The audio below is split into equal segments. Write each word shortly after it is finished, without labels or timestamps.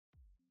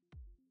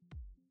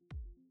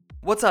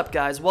What's up,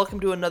 guys? Welcome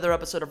to another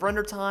episode of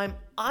Render Time.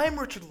 I'm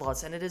Richard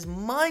Lutz, and it is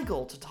my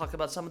goal to talk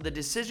about some of the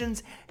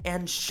decisions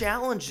and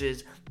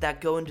challenges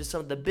that go into some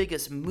of the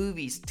biggest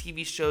movies,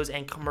 TV shows,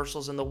 and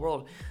commercials in the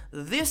world.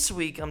 This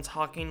week, I'm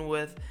talking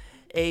with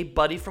a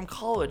buddy from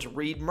college,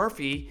 Reed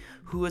Murphy,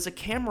 who is a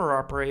camera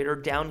operator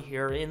down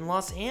here in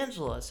Los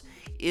Angeles.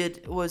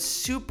 It was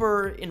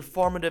super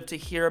informative to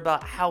hear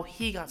about how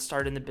he got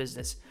started in the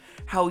business,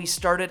 how he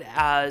started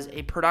as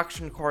a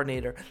production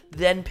coordinator,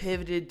 then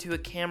pivoted to a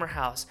camera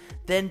house,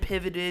 then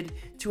pivoted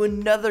to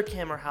another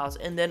camera house,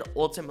 and then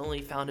ultimately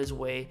found his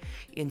way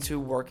into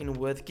working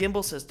with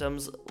gimbal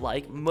systems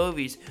like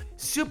Movies.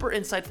 Super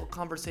insightful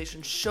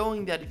conversation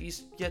showing that if you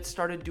get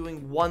started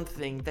doing one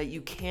thing, that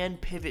you can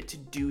pivot to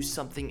do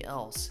something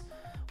else.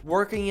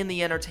 Working in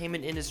the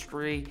entertainment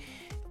industry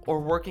or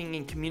working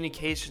in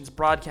communications,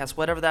 broadcast,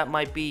 whatever that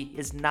might be,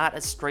 is not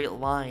a straight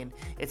line.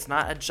 It's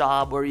not a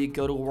job where you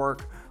go to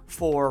work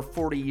for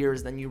 40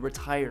 years, then you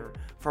retire.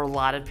 For a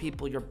lot of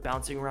people, you're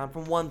bouncing around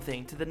from one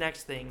thing to the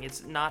next thing.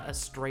 It's not a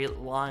straight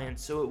line.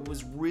 So it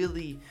was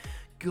really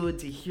good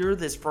to hear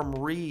this from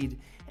Reed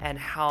and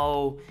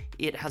how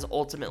it has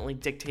ultimately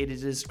dictated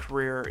his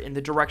career in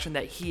the direction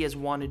that he has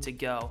wanted to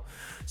go.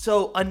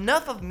 So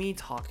enough of me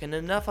talking,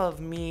 enough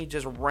of me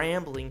just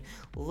rambling.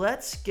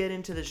 Let's get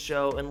into the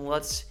show and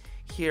let's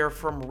hear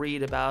from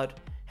Reed about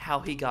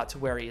how he got to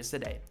where he is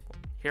today.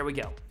 Here we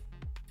go.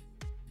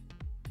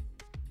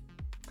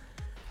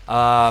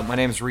 My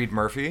name is Reed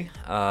Murphy.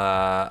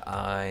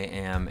 I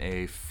am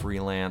a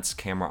freelance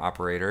camera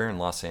operator in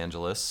Los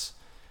Angeles.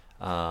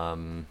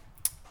 I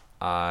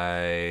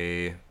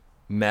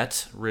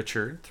met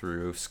Richard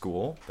through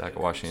school back at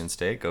Washington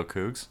State. Go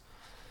Cougs.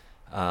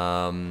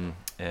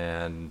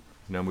 And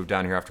moved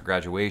down here after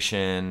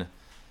graduation.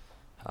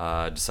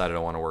 Decided I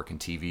want to work in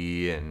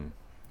TV and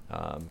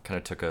kind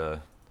of took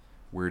a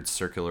weird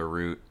circular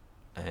route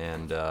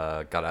and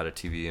got out of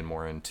TV and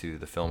more into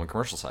the film and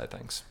commercial side of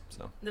things.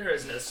 So there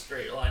is no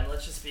straight line.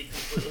 Let's just be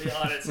completely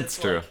honest. It's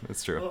true.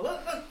 It's true.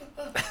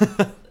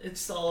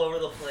 It's all over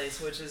the place,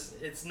 which is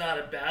it's not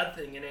a bad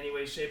thing in any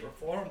way, shape, or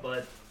form.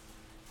 But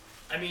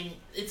I mean,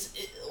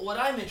 what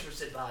I'm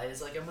interested by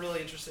is I'm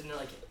really interested in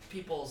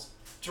people's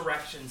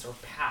directions or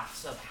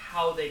paths of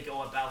how they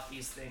go about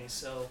these things.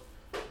 So,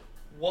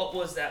 what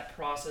was that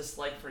process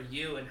like for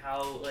you, and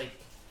how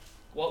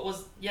what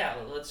was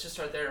let's just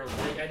start there.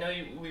 I know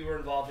we were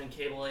involved in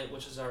Cable 8,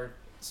 which is our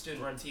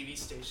student-run TV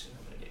station.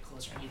 I'm gonna get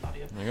closer. I need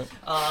audio. There you go.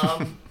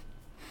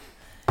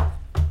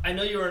 I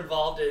know you were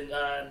involved in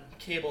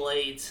Cable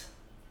 8.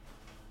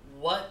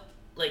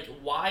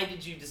 Why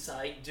did you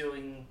decide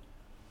doing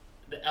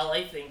the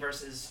LA thing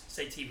versus,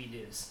 say, TV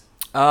news?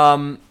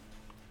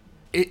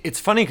 It's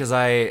funny because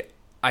I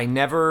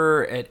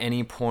never at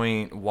any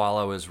point while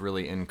I was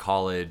really in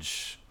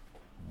college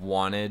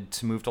wanted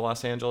to move to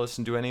Los Angeles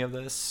and do any of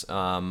this.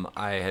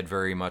 I had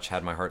very much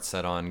had my heart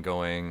set on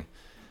going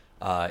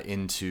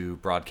into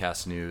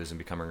broadcast news and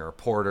becoming a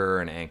reporter,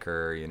 an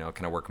anchor,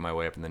 kind of working my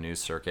way up in the news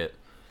circuit.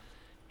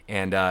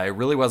 And it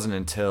really wasn't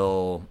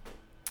until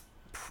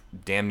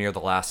damn near the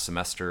last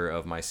semester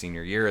of my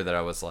senior year that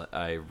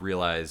I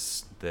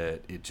realized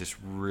that it just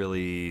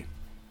really,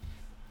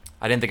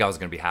 I didn't think I was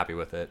going to be happy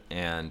with it.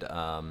 And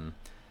I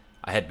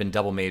had been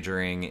double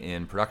majoring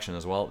in production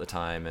as well at the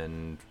time,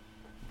 and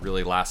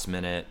really last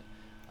minute,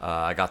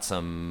 I got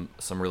some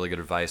really good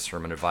advice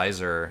from an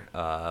advisor,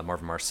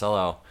 Marvin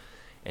Marcello,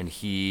 and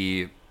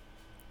he,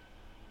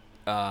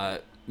 he's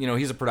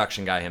a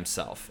production guy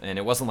himself, and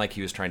it wasn't like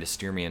he was trying to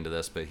steer me into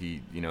this, but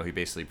he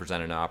basically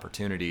presented an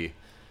opportunity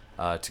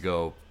to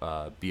go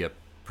be a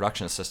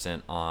production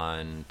assistant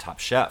on Top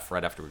Chef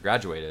right after we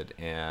graduated,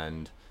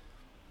 and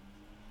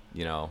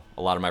a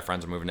lot of my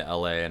friends are moving to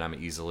LA, and I'm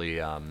easily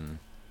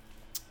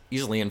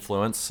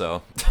influenced,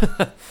 so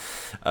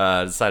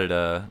decided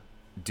to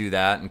do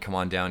that and come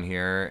on down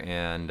here.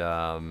 And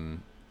I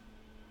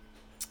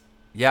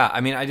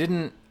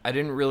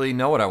didn't really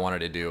know what I wanted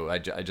to do. I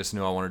just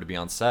knew I wanted to be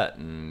on set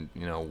and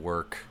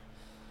work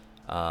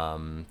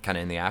kind of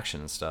in the action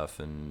and stuff,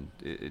 and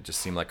it just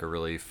seemed like a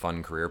really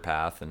fun career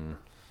path. And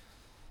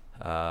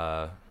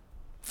so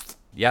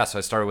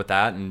I started with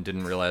that and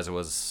didn't realize it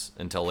was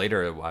until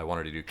later I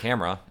wanted to do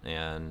camera.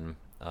 And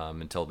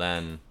until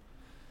then,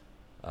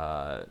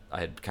 I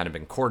had kind of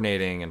been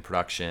coordinating and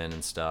production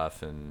and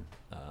stuff, and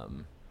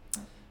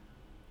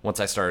once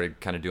I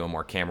started kind of doing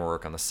more camera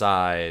work on the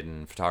side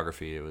and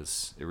photography, it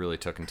really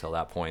took until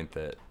that point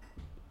that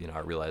I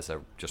realized I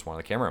just wanted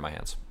a camera in my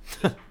hands.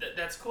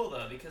 That's cool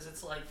though, because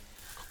it's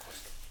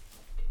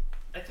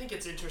I think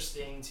it's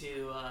interesting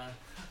to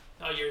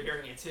you're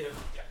hearing it too.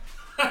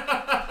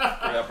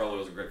 That probably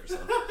wasn't great for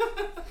sound.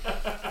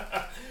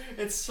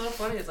 It's so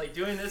funny. It's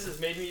doing this has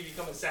made me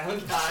become a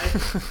sound guy.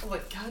 I'm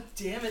God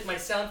damn it, my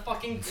sound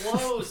fucking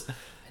blows. I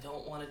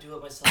don't want to do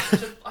it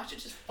myself. I should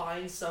just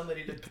find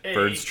somebody to pay.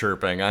 Birds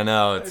chirping. I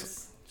know.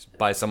 It's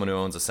buy someone who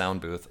owns a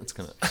sound booth. It's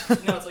gonna.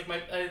 No, it's I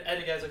had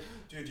a guy's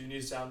dude, do you need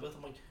a sound booth?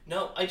 I'm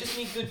no, I just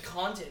need good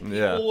content. People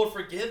Yeah. will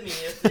forgive me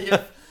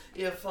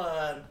if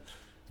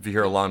if you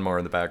hear a lawnmower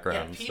in the Yeah,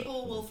 background.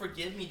 people will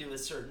forgive me to a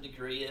certain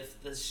degree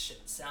if the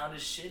sound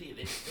is shitty.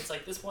 It's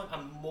like this point,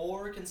 I'm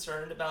more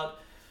concerned about.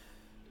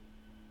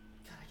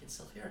 God, I can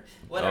still hear it.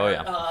 Whatever. Oh,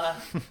 yeah.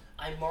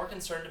 I'm more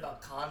concerned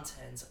about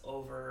content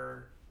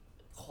over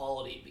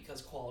quality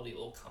because quality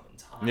will come in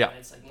time. Yeah. And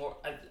it's like more.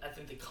 I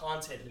think the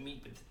content, the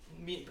meat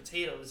and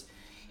potatoes,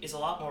 is a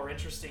lot more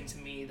interesting to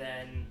me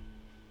than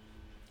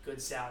good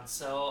sound.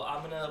 So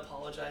I'm gonna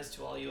apologize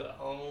to all you at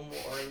home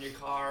or in your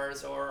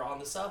cars or on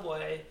the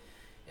subway.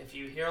 If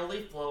you hear a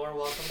leaf blower,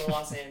 welcome to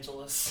Los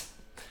Angeles.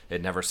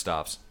 It never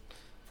stops.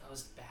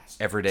 Those bastards.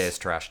 Every day is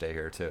trash day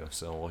here too,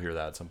 so we'll hear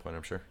that at some point,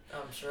 I'm sure.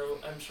 I'm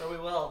sure we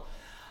will.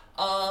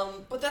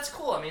 But that's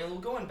cool. I mean,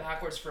 going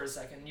backwards for a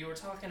second, you were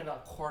talking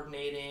about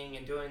coordinating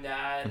and doing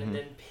that, and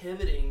then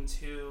pivoting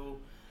to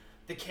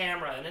the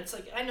camera. And it's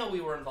like, I know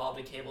we were involved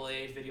in Cable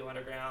Age, Video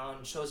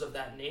Underground, shows of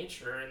that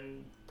nature,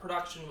 and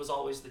production was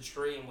always the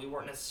dream. We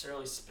weren't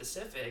necessarily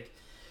specific.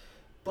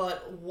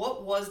 But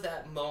what was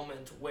that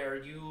moment where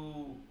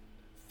you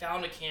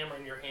found a camera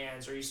in your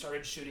hands or you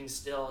started shooting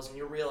stills and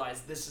you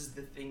realized this is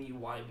the thing you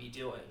want to be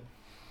doing?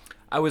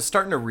 I was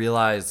starting to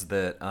realize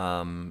that,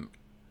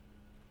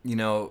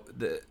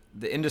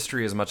 the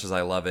industry, as much as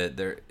I love it,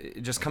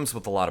 it just comes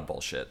with a lot of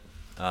bullshit.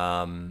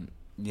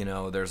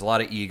 There's a lot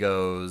of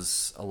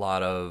egos, a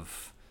lot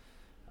of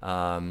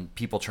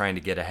people trying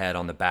to get ahead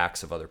on the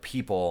backs of other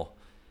people.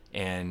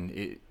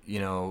 And,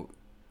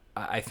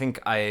 I think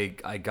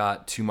I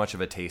got too much of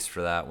a taste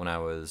for that when I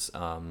was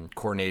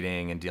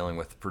coordinating and dealing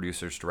with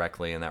producers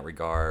directly in that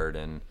regard,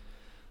 and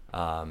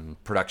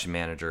production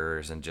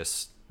managers, and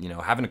just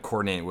having to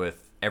coordinate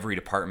with every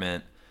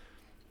department.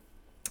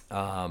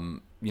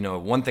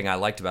 One thing I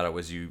liked about it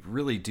was you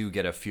really do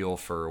get a feel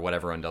for what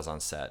everyone does on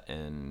set,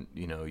 and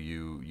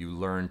you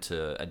learn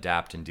to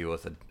adapt and deal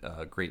with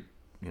a great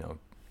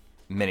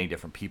many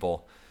different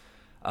people.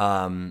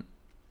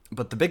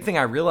 But the big thing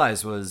I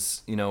realized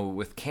was,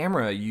 with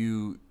camera,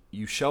 you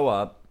show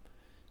up,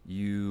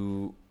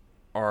 you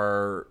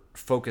are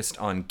focused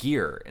on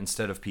gear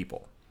instead of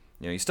people.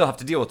 You still have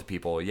to deal with the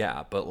people,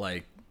 yeah, but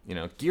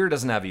gear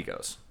doesn't have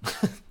egos.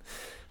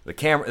 The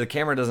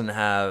camera doesn't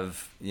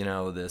have,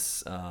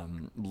 this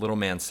little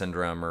man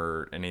syndrome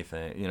or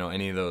anything,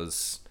 any of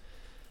those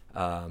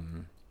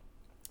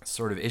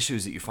sort of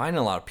issues that you find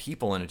in a lot of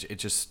people, and it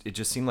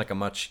just seemed like a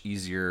much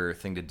easier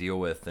thing to deal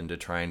with than to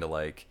trying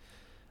to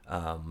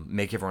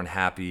make everyone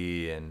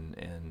happy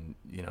and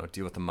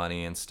deal with the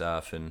money and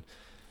stuff. And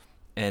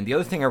the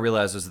other thing I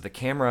realized was that the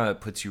camera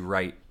puts you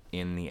right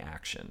in the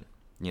action.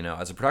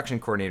 As a production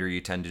coordinator, you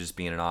tend to just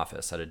be in an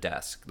office at a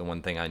desk. The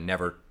one thing I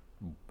never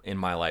in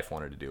my life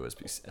wanted to do was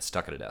be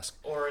stuck at a desk.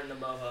 Or in the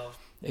Movo.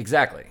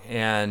 Exactly.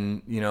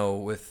 And,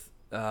 with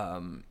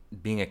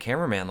being a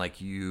cameraman,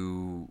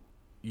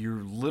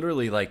 you're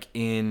literally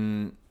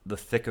in the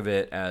thick of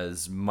it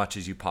as much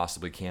as you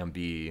possibly can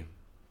be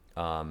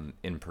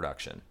in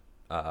production.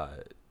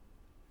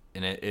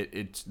 And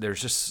it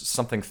there's just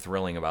something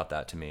thrilling about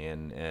that to me.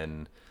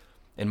 And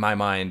in my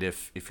mind,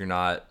 if you're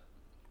not,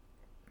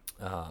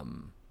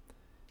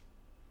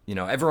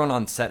 everyone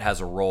on set has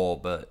a role,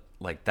 but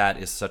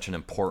that is such an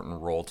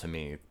important role to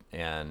me,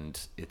 and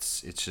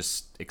it's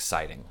just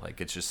exciting.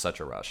 It's just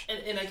such a rush.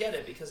 And I get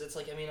it, because it's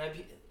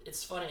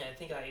it's funny. I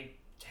think I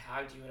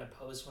tagged you in a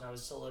post when I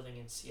was still living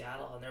in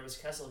Seattle, and there was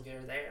Kessel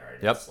Gear there.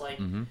 And yep. It's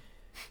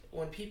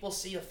when people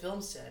see a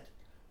film set,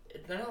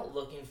 they're not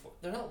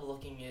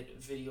looking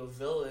at Video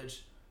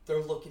Village.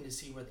 They're looking to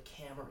see where the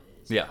camera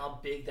is. Yeah. How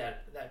big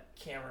that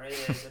camera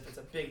is. If it's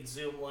a big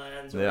zoom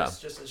lens or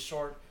it's just a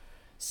short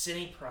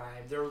Cine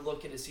Prime, they're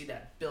looking to see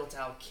that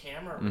built-out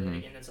camera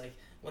rig, and it's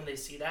when they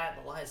see that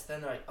in the lights,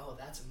 then they're like, oh,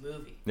 that's a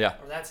movie. Yeah.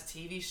 Or that's a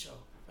TV show.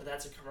 Or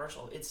that's a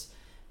commercial.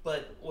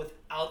 But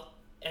without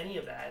any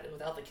of that,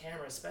 without the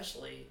camera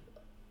especially,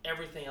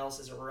 everything else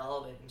is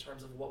irrelevant in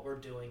terms of what we're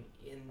doing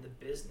in the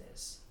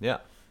business. Yeah.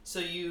 So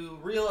you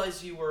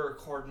realized you were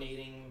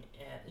coordinating,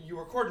 and you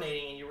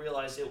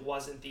realized it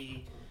wasn't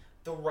the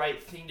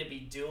right thing to be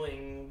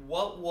doing.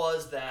 What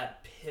was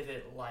that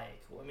pivot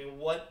like? I mean,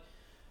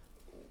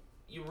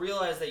 you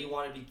realized that you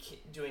wanted to be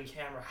doing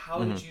camera.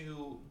 How did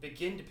you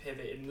begin to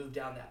pivot and move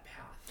down that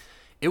path?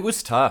 It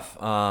was tough.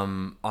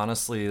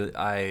 Honestly,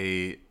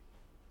 I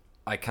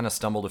kind of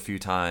stumbled a few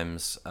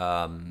times,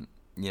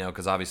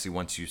 because obviously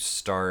once you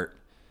start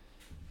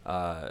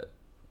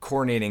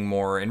coordinating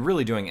more and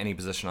really doing any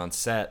position on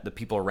set, the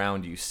people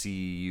around you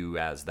see you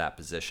as that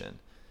position.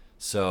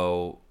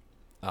 So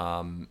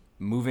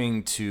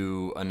moving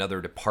to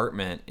another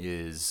department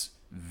is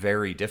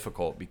very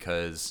difficult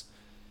because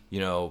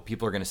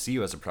people are going to see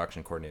you as a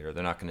production coordinator.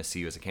 They're not going to see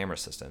you as a camera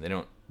assistant.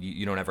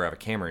 You don't ever have a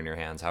camera in your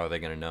hands. How are they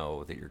going to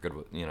know that you're good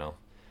with,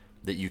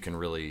 that you can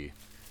really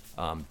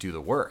do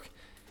the work?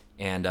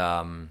 And,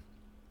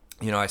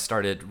 I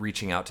started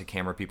reaching out to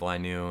camera people I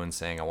knew and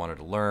saying I wanted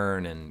to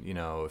learn and,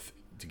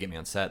 to get me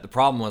on set. The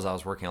problem was I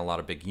was working on a lot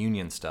of big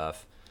union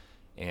stuff,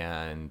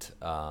 and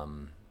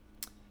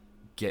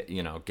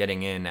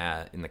getting in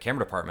the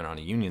camera department on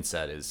a union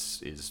set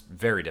is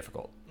very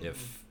difficult.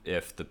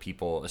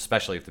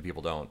 Especially if the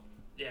people don't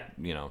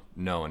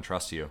know and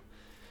trust you.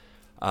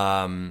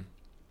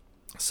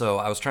 So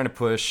I was trying to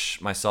push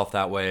myself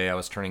that way. I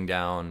was turning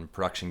down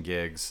production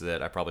gigs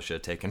that I probably should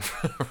have taken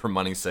for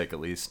money's sake, at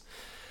least.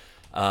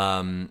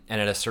 And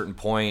at a certain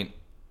point,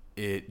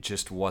 it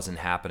just wasn't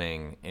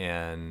happening.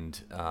 And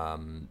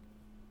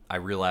I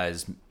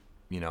realized,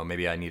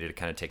 maybe I needed to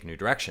kind of take a new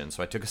direction.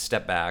 So I took a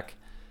step back.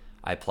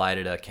 I applied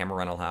at a camera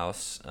rental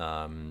house,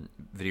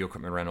 Video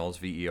Equipment Rentals,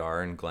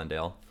 VER in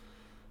Glendale.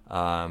 It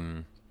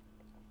was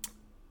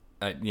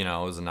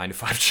a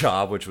 9-to-5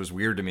 job, which was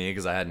weird to me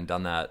because I hadn't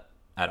done that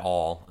at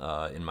all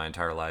in my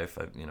entire life,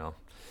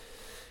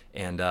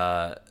 and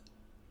I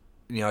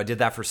did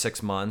that for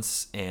 6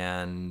 months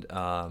and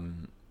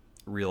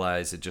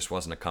realized it just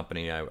wasn't a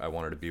company I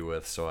wanted to be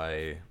with. So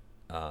I,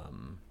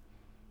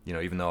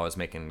 even though I was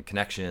making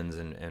connections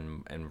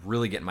and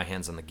really getting my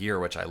hands on the gear,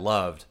 which I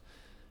loved,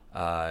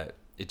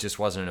 it just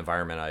wasn't an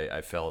environment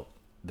I felt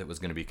that was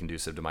going to be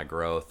conducive to my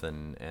growth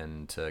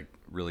and to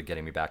really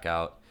getting me back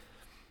out.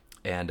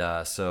 And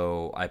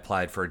so I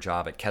applied for a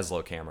job at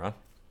Keslow Camera,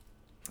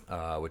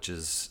 which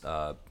is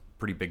a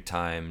pretty big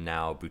time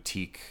now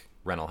boutique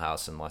rental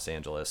house in Los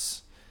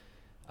Angeles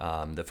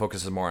that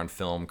focuses more on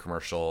film,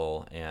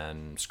 commercial,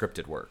 and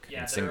scripted work.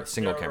 Yeah, and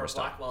single camera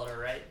stuff. Blackwelder,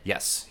 right?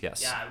 Yes. Yeah,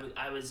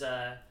 I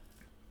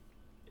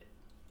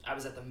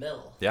was at the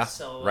mill. Yeah,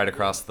 so right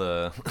across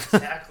the...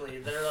 Exactly.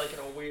 They're like in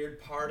a weird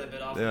part of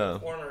it off in the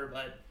corner,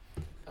 but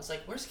I was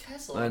like, where's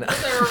Keslow? I know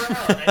they're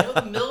around. I know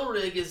the mill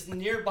rig is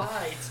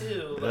nearby,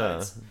 too. But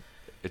yeah.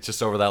 It's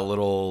just over that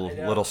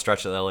little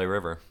stretch of the LA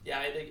River. Yeah,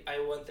 I think I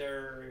went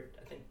there,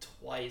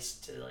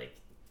 twice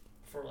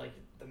for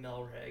the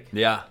mill rig.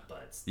 Yeah.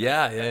 But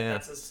yeah.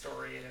 That's a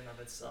story in and of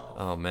itself.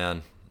 Oh,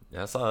 man.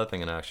 Yeah, I saw that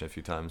thing in action a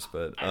few times,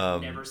 but...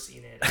 I've never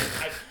seen it.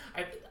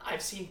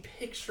 I've seen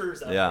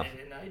pictures of it,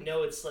 and I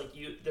know it's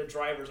their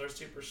drivers are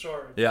super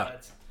short,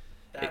 but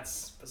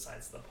that's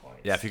besides the point.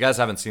 Yeah, if you guys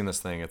haven't seen this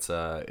thing, it's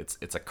a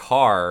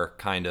car,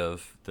 kind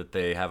of, that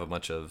they have a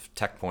bunch of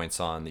tech points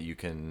on that you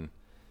can,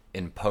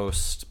 in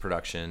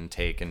post-production,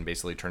 take and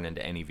basically turn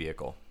into any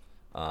vehicle.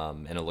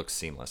 And it looks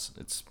seamless.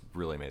 It's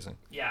really amazing.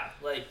 Yeah,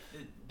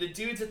 the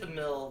dudes at the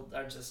mill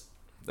are just...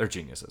 They're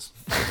geniuses.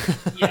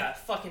 Yeah,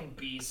 fucking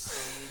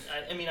beasts.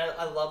 And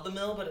I love the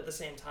mill, but at the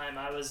same time,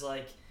 I was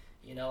like,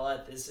 you know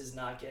what? This is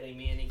not getting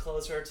me any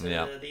closer to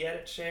the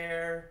edit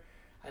chair.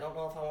 I don't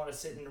know if I want to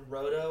sit in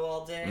Roto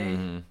all day.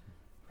 Mm-hmm.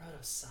 Roto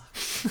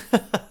sucks. I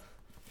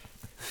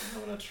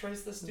want to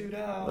trace this dude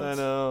out. I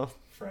know.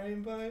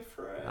 Frame by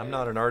frame. I'm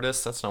not an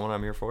artist. That's not what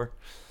I'm here for.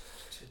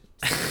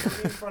 To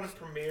sit in front of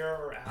Premiere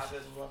or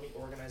Avid and let me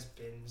organize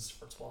bins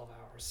for 12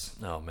 hours.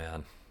 Oh,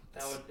 man.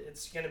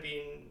 It's going to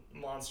be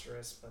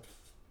monstrous, but...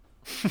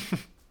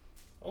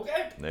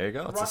 Okay. There you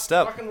go. It's a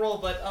step. Rock and roll.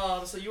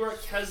 But, so you were at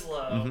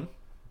Keslow. Mm-hmm.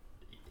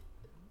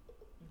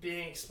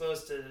 Being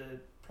exposed to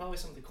probably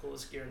some of the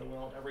coolest gear in the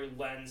world. Every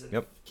lens and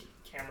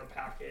camera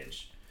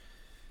package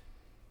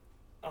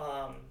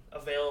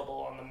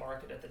available on the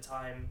market at the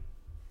time.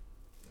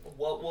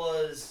 What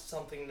was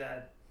something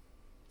that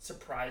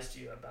surprised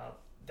you about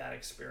that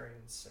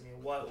experience?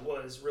 What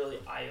was really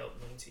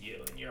eye-opening to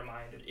you in your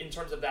mind in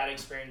terms of that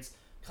experience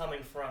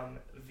coming from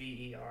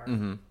VER?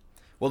 Mm-hmm.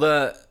 Well,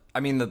 the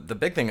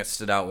big thing that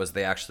stood out was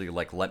they actually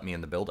let me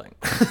in the building.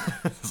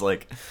 It's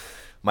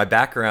my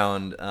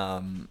background,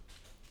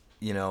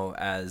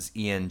 as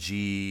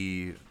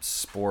ENG,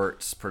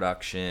 sports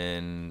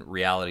production,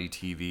 reality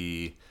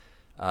TV,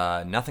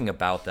 nothing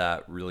about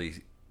that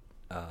really,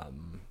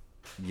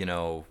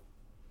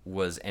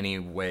 was any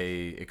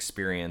way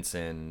experience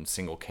in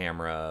single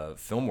camera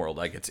film world.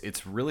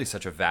 It's really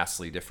such a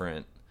vastly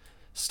different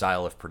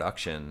style of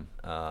production,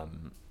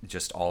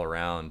 just all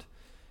around,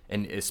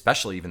 and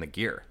especially even the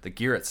gear. The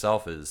gear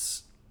itself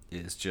is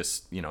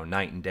just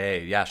night and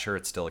day. Yeah, sure,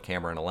 it's still a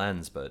camera and a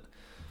lens, but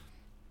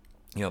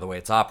the way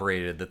it's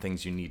operated, the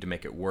things you need to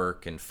make it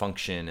work and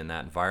function in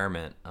that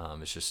environment,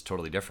 is just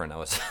totally different. I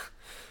was,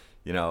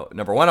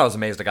 number one, I was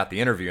amazed I got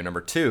the interview.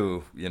 Number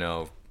two,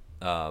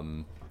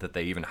 that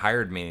they even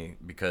hired me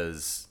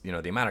because,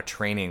 the amount of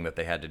training that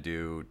they had to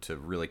do to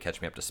really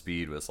catch me up to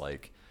speed was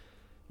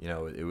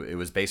it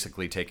was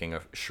basically taking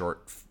a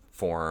short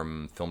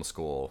form film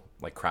school,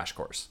 crash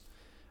course,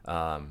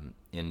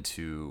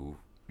 into,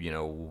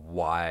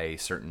 why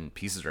certain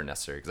pieces are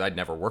necessary. Because I'd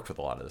never worked with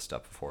a lot of this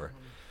stuff before.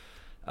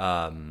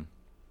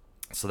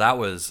 So that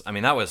was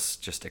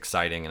just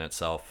exciting in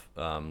itself.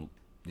 The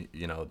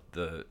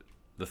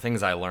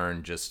things I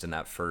learned just in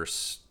that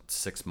first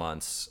 6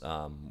 months,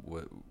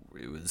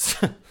 it was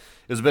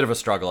it was a bit of a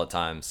struggle at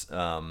times,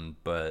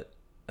 but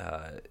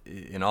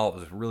in all, it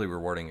was a really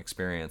rewarding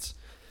experience.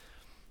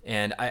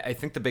 And I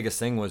think the biggest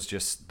thing was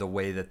just the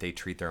way that they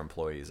treat their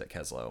employees at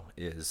Keslow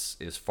is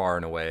far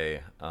and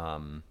away.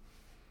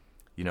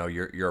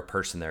 You're a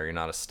person there. You're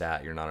not a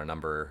stat. You're not a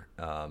number.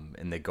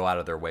 And they go out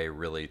of their way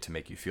really to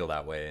make you feel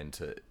that way and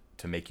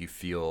to make you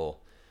feel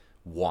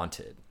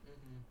wanted,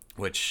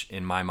 which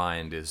in my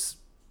mind is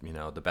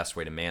the best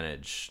way to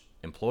manage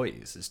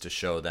employees is to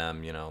show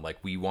them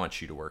we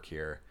want you to work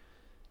here,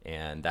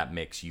 and that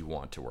makes you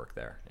want to work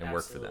there and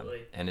work for them.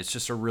 And it's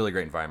just a really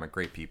great environment,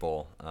 great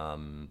people,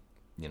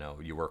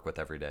 you work with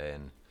every day.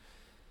 And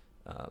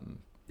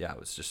it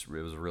was a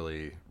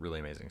really, really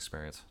amazing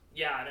experience.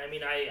 Yeah, and I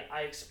mean,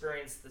 I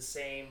experienced the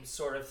same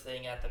sort of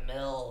thing at the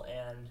mill,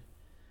 and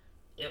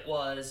it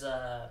was,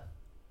 how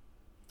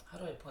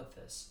do I put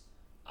this?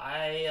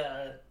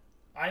 I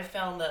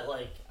found that,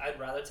 like, I'd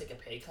rather take a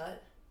pay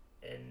cut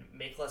and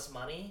make less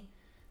money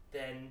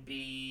than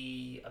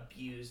be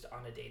abused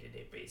on a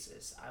day-to-day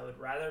basis. I would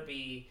rather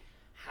be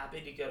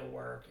happy to go to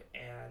work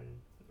and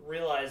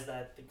realize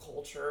that the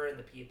culture and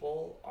the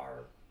people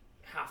are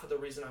half of the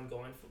reason I'm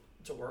going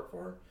to work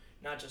for.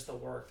 Not just the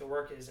work. The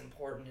work is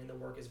important and the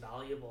work is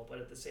valuable, but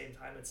at the same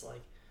time, it's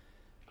like,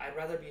 I'd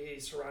rather be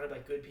surrounded by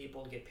good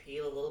people, get paid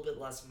a little bit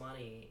less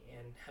money,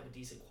 and have a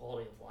decent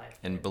quality of life.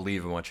 And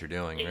believe in what you're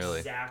doing, really.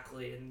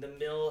 Exactly. And the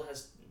mill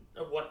has...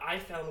 What I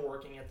found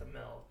working at the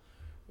mill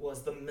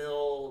was the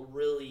mill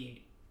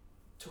really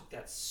took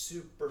that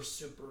super,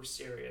 super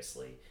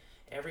seriously.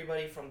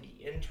 Everybody from the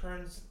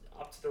interns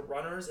up to the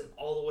runners and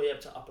all the way up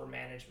to upper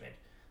management.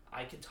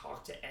 I could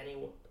talk to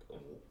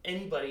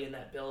anybody in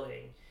that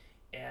building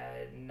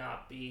and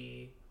not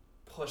be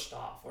pushed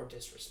off or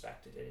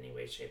disrespected in any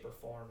way, shape, or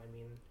form. I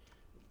mean,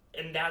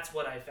 and that's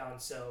what I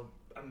found so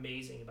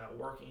amazing about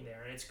working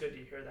there. And it's good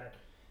to hear that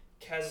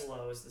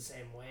Keslow is the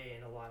same way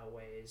in a lot of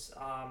ways.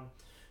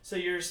 So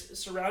you're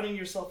surrounding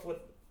yourself with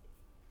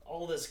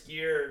all this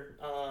gear.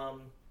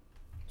 I'm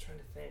trying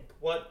to think.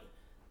 What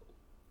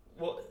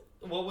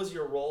was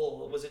your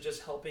role? Was it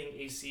just helping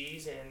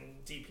ACs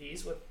and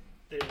DPs with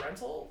the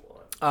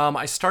rental?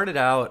 I started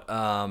out,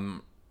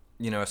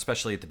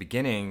 especially at the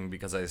beginning,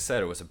 because as I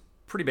said, it was a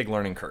pretty big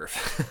learning curve.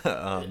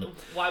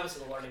 Why was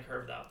it a learning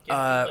curve, though?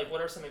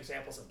 What are some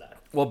examples of that?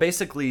 Well,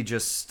 basically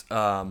just,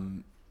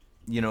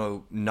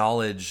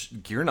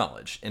 knowledge, gear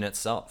knowledge in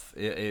itself.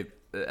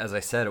 As I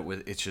said,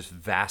 it's just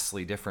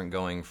vastly different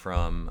going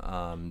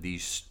from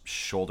these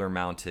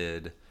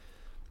shoulder-mounted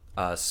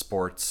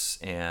sports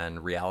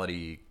and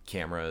reality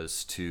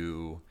cameras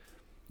to,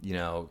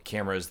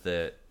 cameras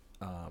that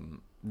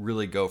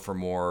really go for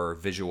more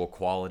visual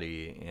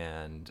quality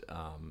and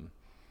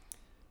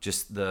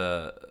just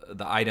the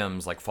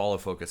items like follow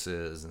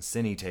focuses and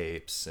cine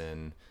tapes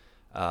and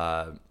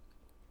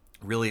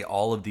really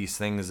all of these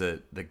things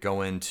that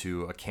go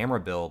into a camera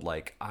build.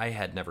 Like, I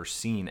had never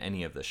seen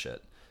any of this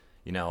shit.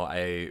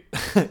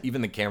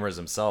 Even the cameras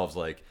themselves,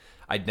 like,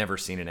 I'd never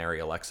seen an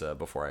Arri Alexa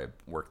before I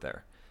worked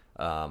there.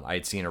 I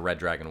had seen a Red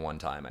Dragon one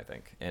time, I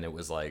think, and it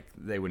was like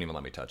they wouldn't even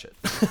let me touch it.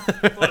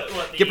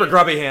 Get your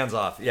grubby hands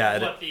off! Yeah,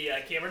 the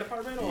camera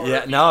department? Or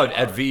yeah, no,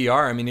 at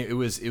VER. I mean, it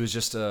was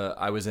just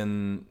I was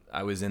in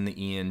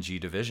the ENG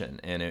division,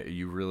 and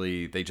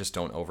they just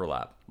don't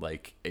overlap.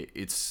 Like,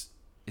 it's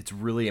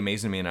really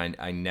amazing to me, and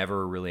I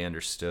never really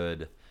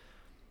understood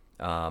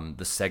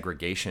the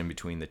segregation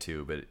between the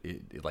two, but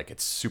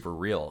it's super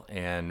real.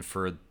 And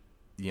for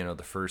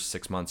the first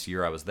 6 months,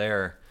 year I was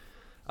there,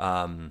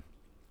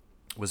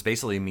 was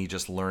basically me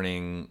just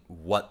learning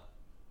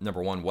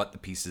number one, what the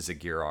pieces of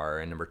gear are,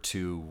 and number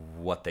two,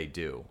 what they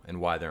do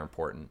and why they're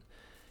important.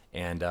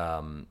 And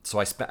so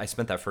I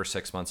spent that first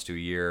 6 months to a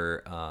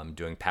year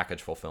doing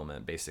package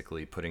fulfillment,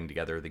 basically putting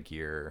together the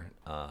gear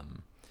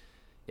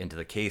into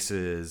the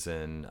cases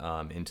and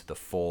into the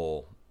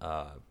full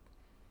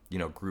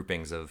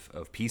groupings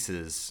of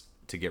pieces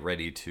to get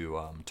ready to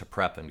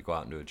prep and to go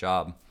out and do a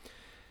job.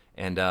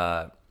 And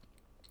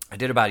I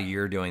did about a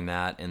year doing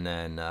that, and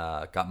then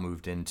got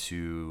moved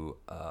into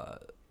a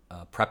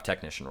prep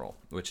technician role,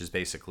 which is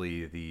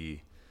basically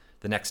the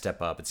next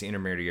step up. It's the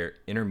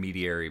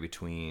intermediary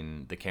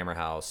between the camera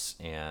house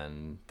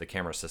and the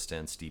camera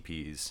assistants,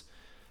 DPs.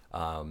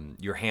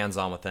 You're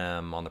hands-on with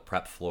them on the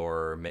prep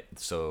floor,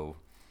 so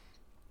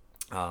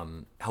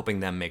helping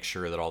them make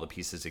sure that all the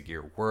pieces of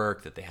gear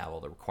work, that they have all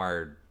the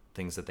required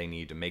things that they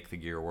need to make the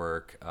gear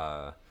work,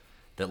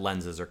 that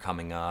lenses are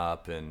coming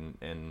up,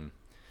 and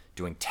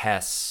doing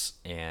tests.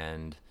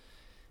 And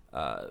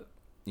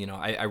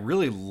I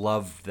really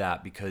love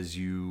that because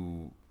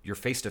you're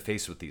face to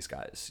face with these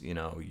guys.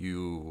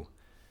 You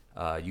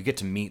get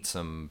to meet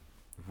some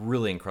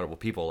really incredible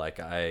people. Like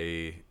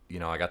I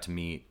got to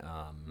meet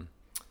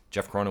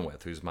Jeff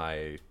Cronenweth, who's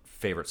my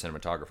favorite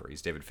cinematographer.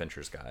 He's David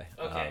Fincher's guy.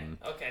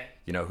 Okay.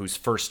 Whose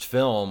first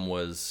film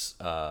was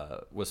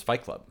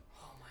Fight Club.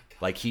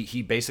 Like,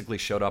 he basically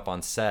showed up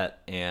on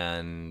set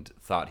and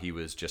thought he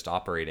was just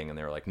operating, and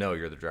they were like, "No,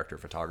 you're the director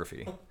of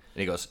photography." And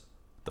he goes,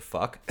 "The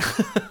fuck?"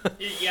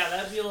 Yeah,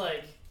 that'd be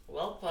like,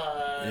 well,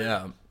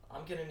 yeah,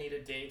 I'm gonna need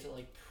a day to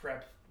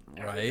prep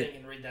everything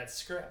and read that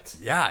script.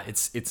 Yeah,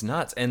 it's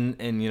nuts. And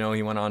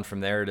he went on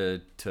from there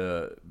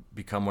to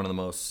become one of the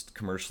most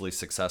commercially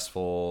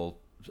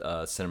successful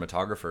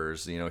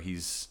cinematographers.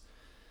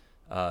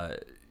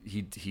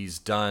 He's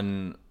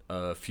done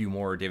a few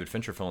more David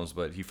Fincher films,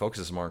 but he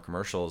focuses more on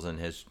commercials. And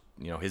his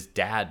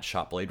dad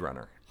shot Blade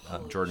Runner,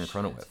 Jordan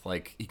Cronenweth.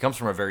 Like, he comes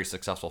from a very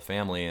successful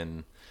family,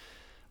 and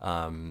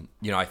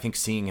I think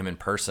seeing him in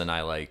person,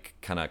 I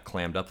kind of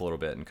clammed up a little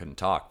bit and couldn't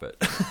talk.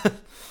 But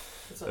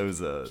It was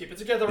keep it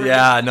together.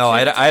 Yeah, no, I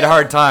had a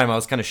hard time. I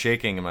was kind of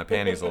shaking in my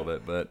panties a little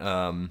bit, but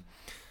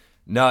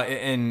no,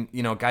 and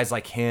you know, guys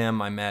like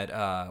him. I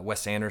met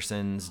Wes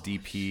Anderson's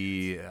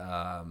DP.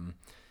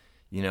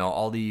 You know,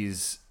 all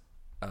these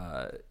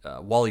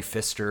Wally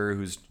Pfister,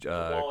 who's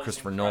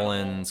Christopher incredible.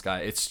 Nolan's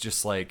guy. It's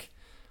just like,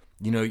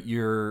 you know,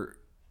 you're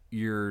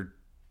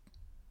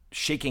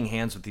shaking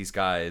hands with these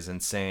guys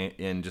and saying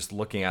and just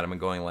looking at them and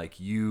going like,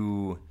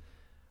 you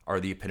are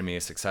the epitome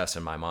of success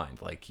in my mind.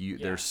 Like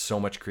there's so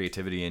much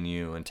creativity in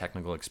you and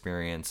technical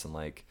experience, and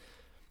like,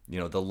 you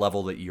know, the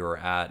level that you're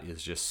at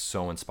is just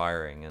so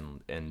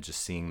inspiring, and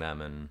just seeing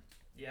them and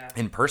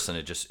in person,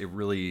 it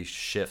really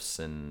shifts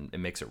and it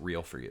makes it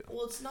real for you.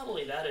 Well, it's not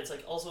only that; it's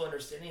like also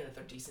understanding that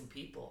they're decent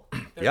people.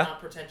 They're Yeah. not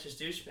pretentious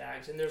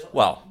douchebags, and there's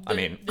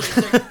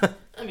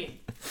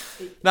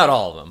Not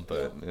all of them,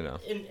 but you know.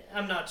 And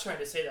I'm not trying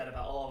to say that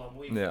about all of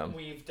them.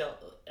 We've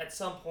dealt at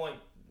some point.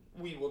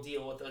 We will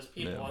deal with those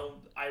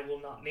people. Yeah. I will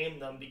not name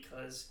them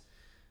because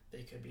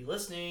they could be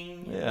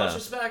listening. Yeah. Much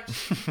respect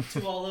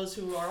to all those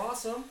who are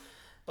awesome.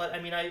 But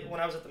I mean,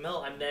 when I was at the mill,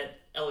 I met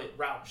Elliot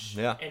Rausch,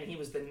 and he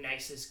was the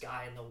nicest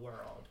guy in the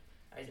world.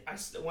 I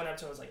went up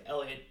to him and was like,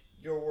 Elliot,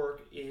 your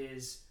work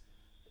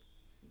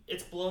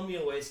it's blown me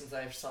away since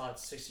I saw it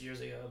 6 years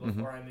ago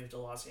before I moved to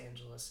Los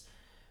Angeles.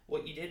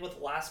 What you did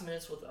with Last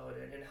Minutes with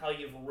Odin and how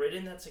you've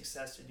ridden that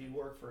success to do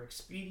work for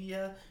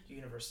Expedia,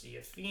 University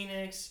of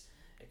Phoenix,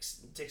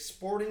 Dick's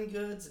Sporting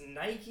Goods,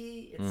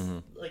 Nike. It's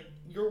like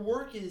your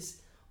work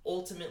is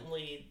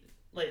ultimately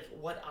like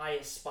what I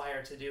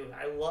aspire to do.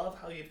 I love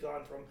how you've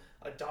gone from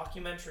a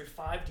documentary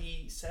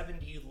 5D,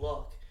 7D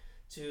look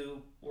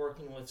to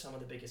working with some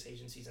of the biggest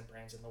agencies and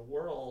brands in the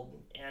world.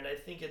 And I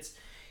think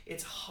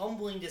it's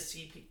humbling to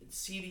see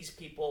these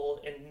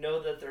people and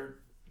know that they're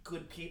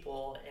good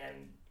people,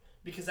 and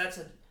because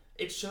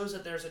it shows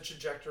that there's a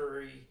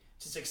trajectory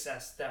to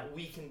success, that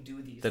we can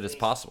do these that things. It's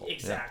possible.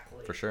 Exactly.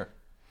 Yeah, for sure.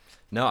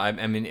 No,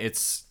 I mean,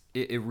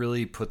 it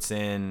really puts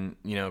in,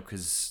 you know,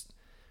 because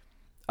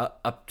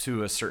up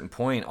to a certain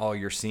point, all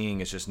you're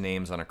seeing is just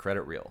names on a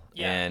credit reel.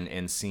 Yeah.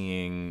 And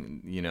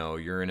seeing, you know,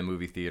 you're in a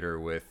movie theater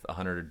with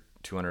 100,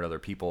 200 other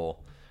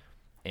people,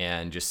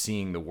 and just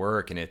seeing the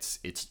work, and it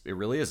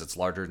really is. It's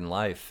larger than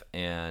life,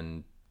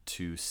 and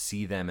to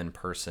see them in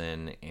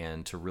person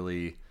and to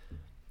really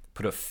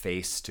put a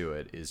face to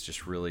it is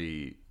just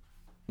really,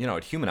 you know,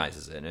 it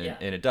humanizes it, and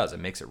it does. It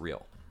makes it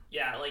real.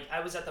 Yeah, like I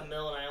was at the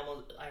mill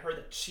and I heard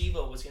that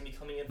Chivo was going to be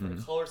coming in for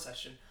the color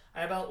session.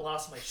 I about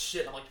lost my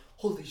shit. I'm like,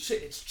 holy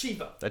shit, it's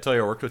Chivo. Did I tell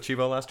you I worked with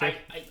Chivo last year?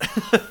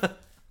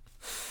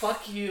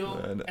 Fuck you.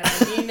 And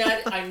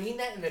I mean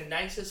that in the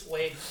nicest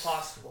way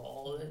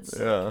possible. It's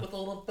like with a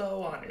little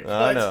bow on it.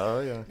 I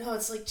know, yeah. No,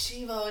 it's like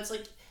Chivo. It's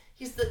like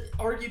he's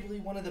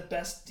arguably one of the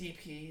best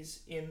DPs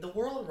in the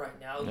world right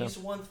now. Yeah. He's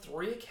won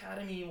 3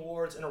 Academy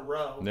Awards in a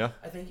row. Yeah.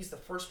 I think he's the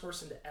first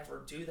person to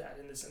ever do that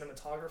in the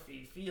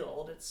cinematography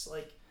field. It's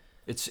like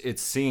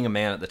it's seeing a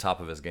man at the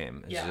top of his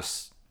game. It's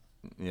just,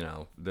 you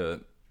know,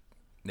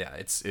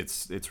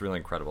 it's really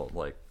incredible.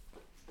 Like,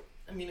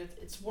 I mean,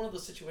 it's one of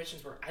those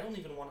situations where I don't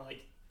even want to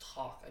like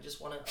talk. I just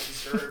want to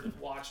observe and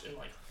watch and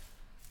like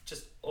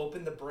just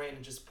open the brain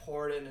and just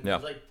pour it in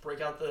and like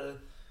break out the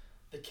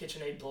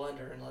KitchenAid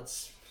blender and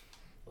let's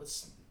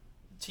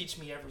teach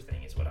me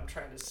everything is what I'm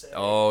trying to say.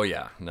 Oh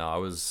yeah,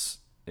 no,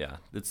 you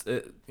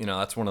know,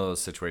 that's one of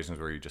those situations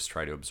where you just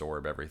try to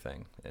absorb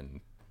everything,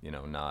 and you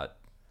know, not,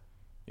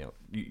 you know,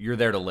 you're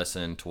there to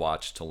listen, to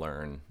watch, to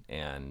learn,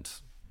 and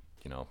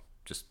you know,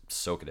 just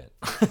soak it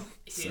in.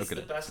 He's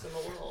the best in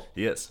the world.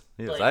 He is.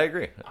 Like, I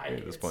agree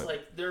at this point. It's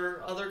like there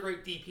are other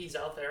great DPs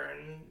out there,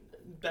 and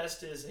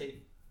best is a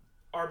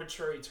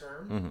arbitrary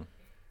term,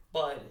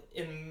 but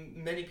in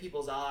many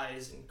people's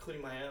eyes,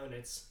 including my own,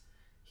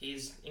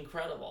 he's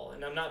incredible.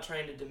 And I'm not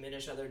trying to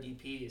diminish other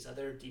DPs.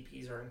 Other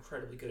DPs are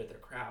incredibly good at their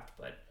craft,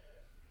 but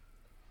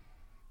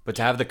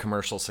to have the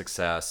commercial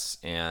success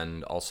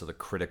and also the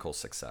critical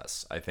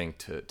success, I think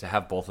to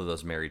have both of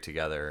those married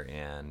together,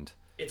 and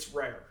it's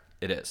rare.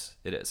 It is.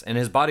 And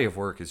his body of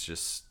work is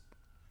just,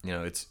 you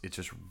know,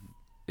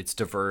 it's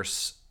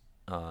diverse.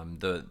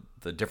 The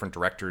different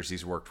directors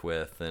he's worked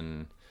with,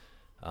 and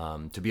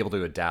to be able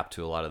to adapt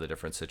to a lot of the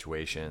different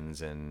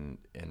situations and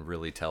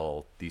really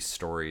tell these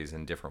stories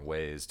in different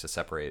ways to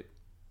separate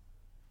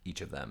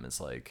each of them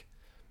is like,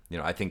 you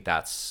know, I think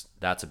that's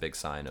a big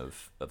sign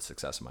of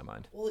success in my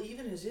mind. Well,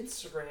 even his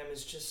Instagram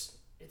is just,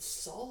 it's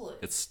solid.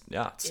 It's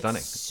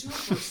stunning. It's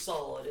super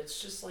solid. It's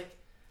just like,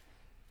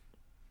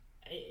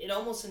 it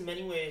almost in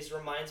many ways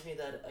reminds me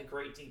that a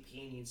great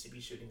DP needs to be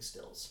shooting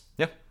stills.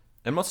 Yeah,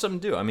 and most of them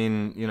do. I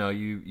mean, you know,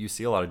 you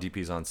see a lot of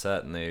DPs on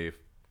set, and they,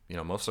 you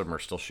know, most of them are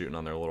still shooting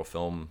on their little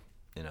film,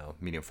 you know,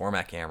 medium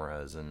format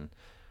cameras. And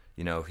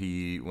you know,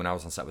 when I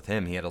was on set with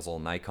him, he had his little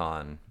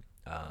Nikon.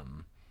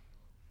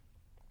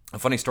 A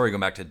funny story going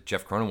back to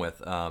Jeff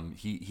Cronenweth,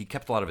 he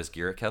kept a lot of his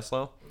gear at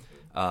Keslow,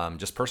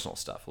 just personal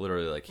stuff.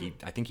 Literally, like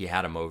I think he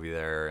had a Movi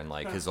there, and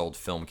like his old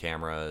film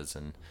cameras,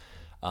 and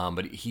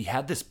but he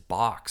had this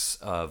box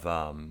of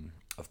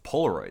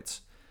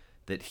Polaroids,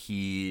 that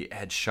he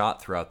had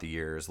shot throughout the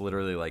years.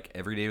 Literally, like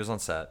every day he was on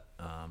set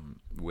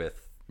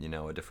with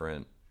a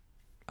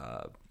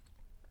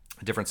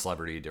different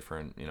celebrity,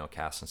 different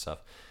cast and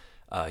stuff.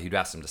 He'd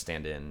ask him to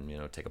stand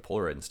in, take a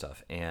Polaroid and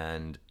stuff,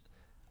 and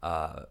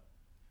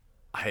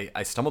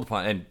I stumbled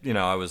upon, and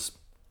I was,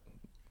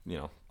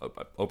 I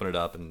open it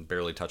up and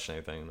barely touched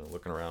anything,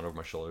 looking around over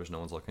my shoulders, no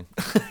one's looking,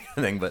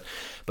 thing. But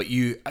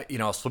I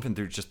was flipping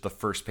through, just the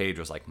first page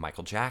was like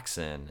Michael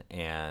Jackson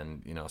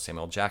and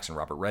Samuel L. Jackson,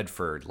 Robert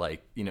Redford,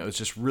 like it's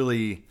just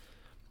really,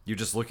 you're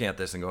just looking at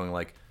this and going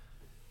like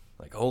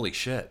holy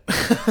shit,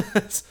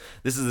 this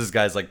is this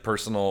guy's like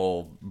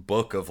personal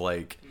book of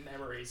like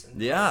memories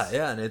and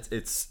and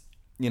it's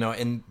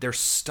and they're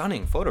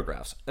stunning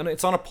photographs, and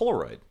it's on a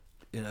Polaroid.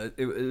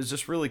 It was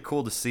just really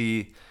cool to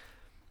see,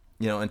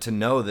 and to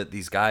know that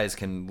these guys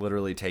can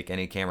literally take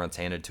any camera that's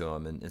handed to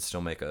them and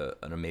still make an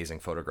amazing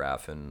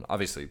photograph. And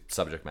obviously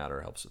subject matter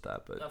helps with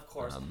that, but of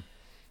course.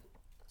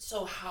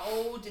 So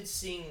how did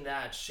seeing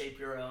that shape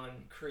your own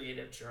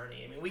creative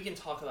journey? I mean, we can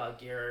talk about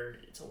gear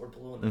until we're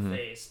blue in the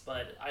face,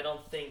 but I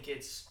don't think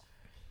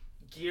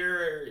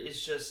gear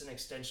is just an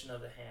extension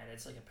of the hand.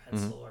 It's like a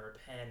pencil or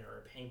a pen or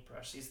a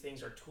paintbrush. These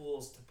things are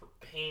tools to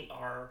paint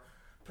our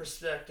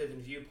perspective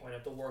and viewpoint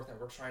of the work that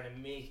we're trying to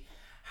make.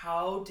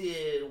 How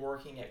did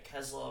working at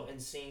Keslow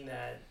and seeing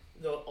that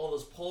all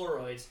those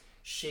Polaroids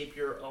shape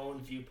your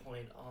own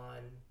viewpoint on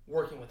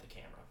working with the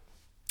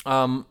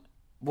camera?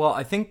 Well,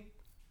 I think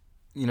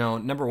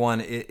number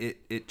one,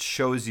 it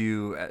shows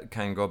you,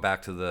 kind of go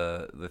back to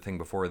the thing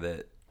before,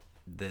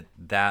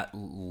 that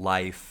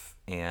life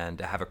and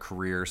to have a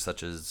career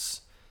such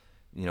as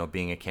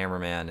being a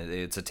cameraman,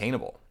 it's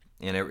attainable.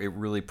 And it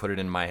really put it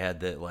in my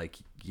head that like,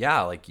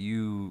 yeah, like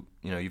you've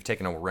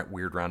taken a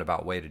weird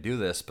roundabout way to do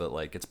this, but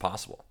like it's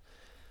possible.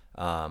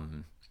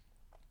 And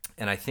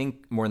I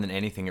think more than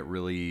anything,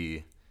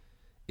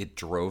 it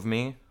drove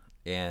me,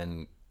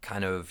 and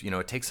kind of,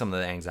 it takes some of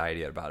the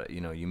anxiety out about it.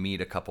 You meet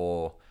a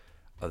couple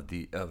of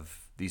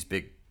these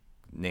big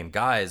name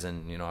guys,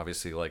 and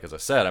obviously, like as I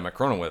said, I'm at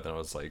Cronenweth, and I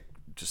was like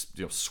just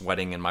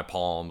sweating in my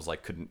palms,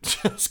 like couldn't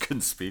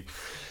speak.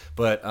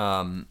 But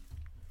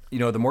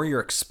the more you're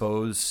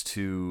exposed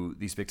to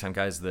these big time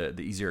guys, the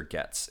easier it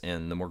gets,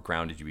 and the more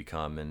grounded you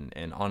become.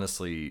 And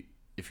honestly,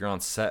 if you're on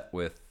set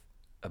with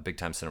a big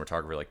time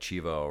cinematographer like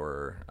Chivo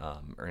or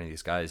any of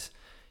these guys,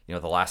 the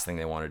last thing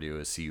they want to do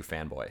is see you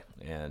fanboy.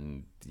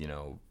 And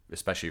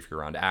especially if you're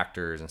around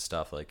actors and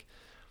stuff, like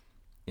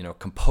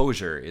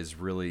composure is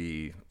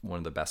really one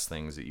of the best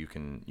things that you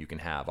can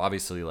have.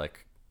 Obviously,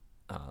 like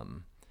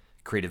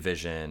creative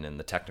vision and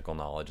the technical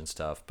knowledge and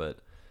stuff, but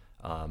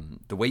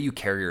the way you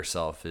carry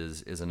yourself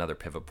is another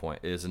pivot point,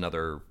 is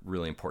another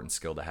really important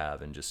skill to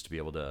have, and just to be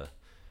able to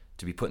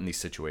be put in these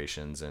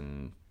situations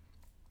and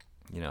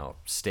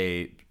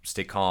stay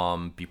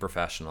calm, be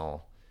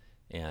professional,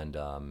 and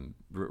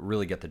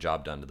really get the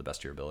job done to the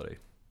best of your ability.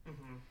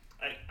 Mm-hmm.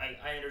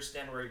 I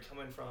understand where you're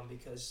coming from,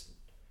 because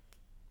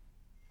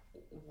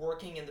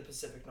working in the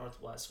Pacific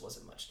Northwest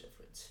wasn't much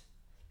different.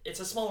 It's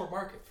a smaller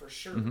market for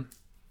sure,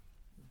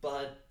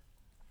 but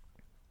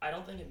I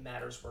don't think it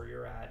matters where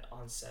you're at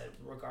on set,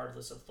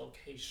 regardless of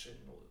location.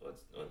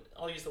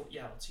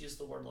 Let's use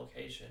the word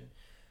location.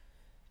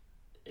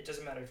 It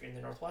doesn't matter if you're in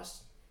the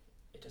Northwest.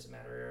 It doesn't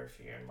matter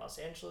if you're in Los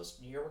Angeles,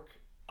 New York,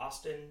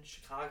 Austin,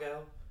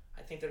 Chicago.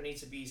 I think there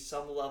needs to be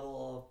some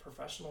level of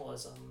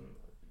professionalism,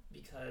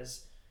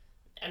 because,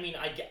 I mean,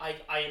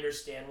 I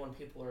understand when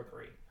people are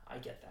great. I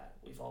get that.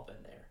 We've all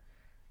been there.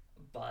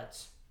 But,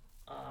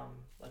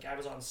 like, I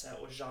was on set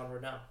with Jean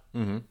Reno.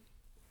 Mm-hmm.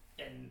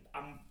 And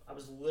I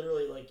was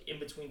literally like in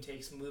between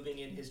takes, moving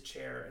in his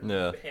chair and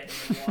handing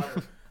him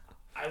water.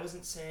 I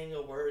wasn't saying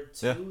a word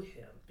to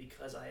him,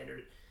 because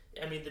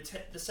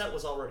the set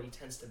was already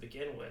tense to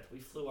begin with. We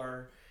flew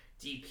our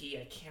DP,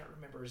 I can't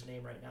remember his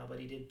name right now, but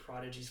he did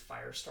Prodigy's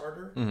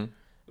Firestarter. Mm-hmm.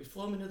 We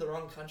flew him into the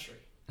wrong country.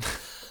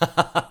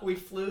 We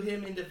flew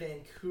him into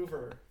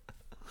Vancouver.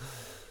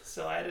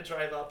 So I had to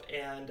drive up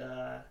and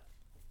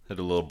had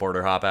a little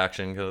border hop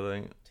action kind of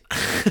thing.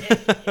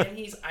 and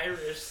he's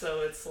Irish, so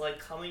it's like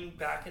coming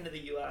back into the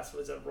U.S.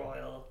 was a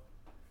royal.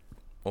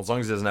 Well, as long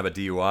as he doesn't have a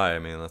DUI, I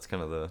mean, that's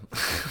kind of the...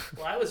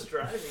 Well, I was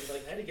driving.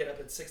 Like, I had to get up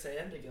at 6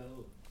 a.m. to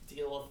go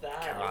deal with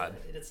that. God.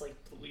 And it's like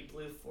we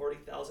blew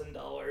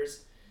 $40,000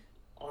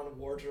 on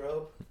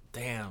wardrobe.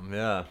 Damn,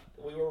 yeah.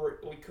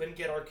 We couldn't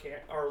get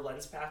our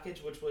lens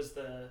package, which was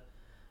the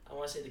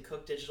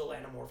Cook Digital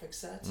Anamorphic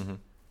set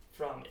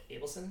from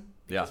Ableton,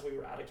 because we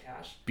were out of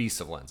cash.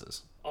 Beasts of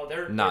lenses. Oh,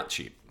 they're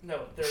cheap.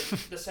 No, the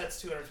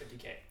set's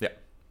 $250K. Yeah,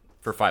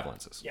 for 5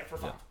 lenses. Yeah, for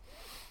 5. Yeah.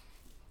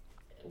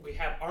 We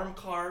had arm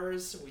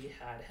cars, we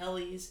had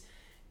helis.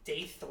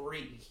 Day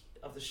 3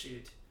 of the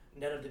shoot,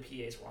 none of the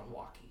PAs were on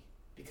walkie,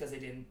 because they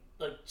didn't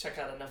check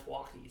out enough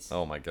walkies.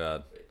 Oh my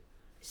god.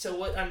 So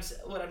what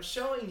I'm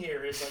showing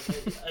here is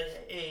like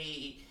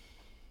a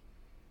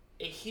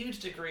huge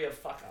degree of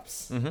fuck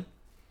ups. Mm-hmm.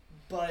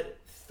 But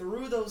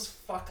through those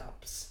fuck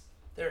ups,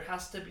 there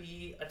has to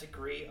be a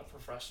degree of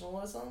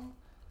professionalism,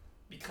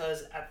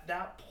 because at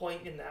that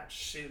point in that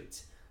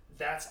shoot,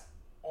 that's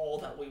all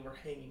that we were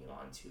hanging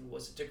on to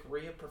was a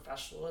degree of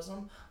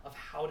professionalism of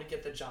how to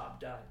get the job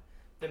done.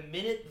 The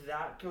minute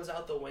that goes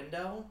out the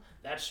window,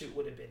 that shoot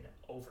would have been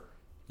over.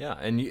 Yeah,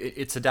 and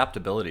it's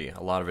adaptability.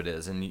 A lot of it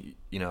is, and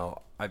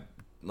I've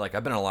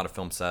been on a lot of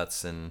film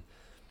sets, and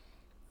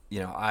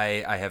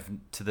I have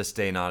to this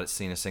day not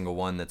seen a single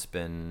one that's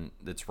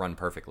run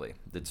perfectly.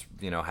 That's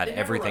had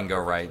everything go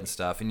right and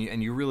stuff, and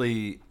you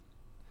really,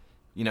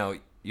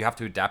 you have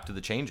to adapt to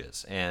the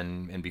changes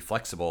and be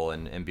flexible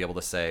and be able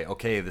to say,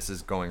 okay, this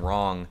is going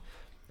wrong,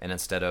 and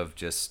instead of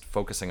just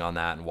focusing on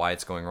that and why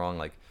it's going wrong,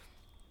 like,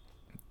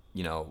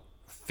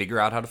 figure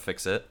out how to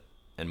fix it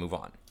and move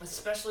on.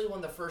 Especially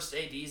when the first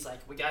AD's like,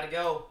 we gotta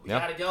go,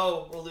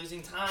 we're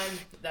losing time,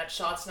 that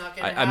shot's not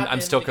gonna happen.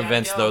 I'm still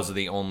convinced those are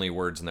the only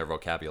words in their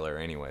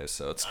vocabulary anyways,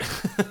 so it's...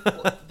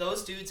 Well,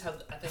 those dudes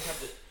have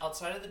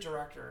outside of the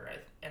director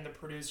and the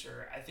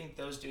producer, I think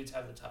those dudes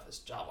have the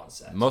toughest job on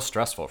set. Most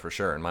stressful, for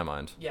sure, in my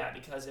mind. Yeah,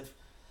 because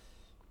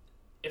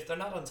if they're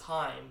not on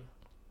time,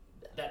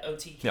 that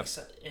OT kicks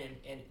in,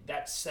 and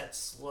that set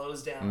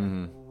slows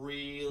down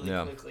really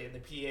quickly, and the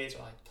PAs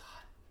are like, God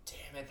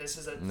damn it, this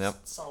is a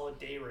solid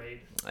day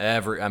rate.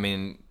 I've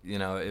been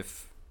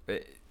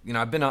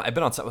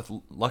on set with,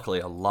 luckily,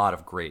 a lot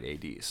of great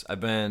ADs.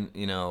 I've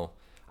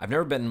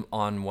never been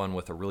on one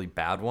with a really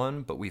bad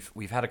one, but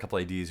we've had a couple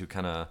ADs who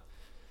kind of,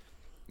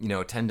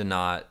 tend to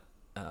not,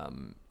 I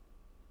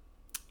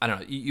don't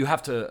know, you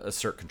have to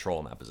assert control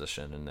in that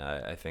position, and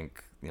I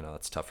think,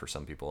 that's tough for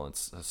some people, and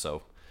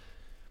so,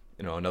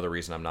 another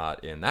reason I'm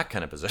not in that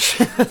kind of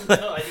position.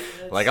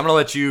 Like, I'm going to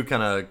let you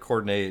kind of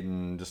coordinate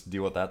and just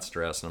deal with that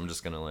stress, and I'm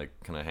just going to,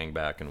 kind of hang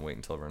back and wait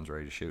until everyone's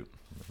ready to shoot.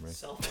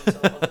 Cell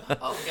phone.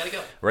 Oh, we gotta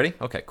go. Ready?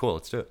 Okay, cool,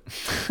 let's do it.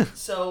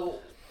 So,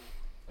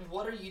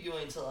 what are you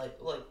doing to, like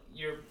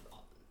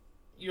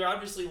you're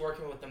obviously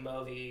working with the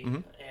movie,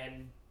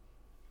 and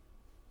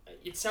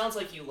it sounds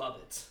like you love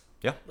it.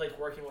 Yeah. Like,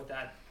 working with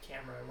that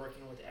camera and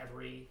working with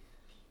every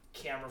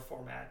camera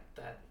format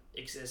that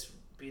exists,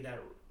 be that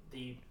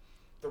the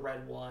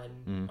Red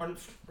One, Red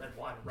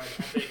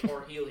Epic,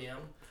 or Helium,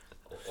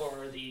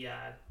 or the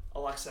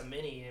Alexa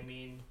Mini. I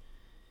mean,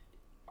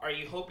 are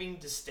you hoping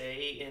to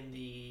stay in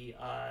the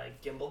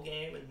gimbal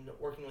game and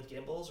working with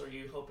gimbals, or are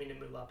you hoping to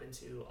move up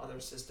into other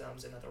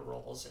systems and other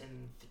roles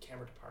in the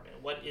camera department?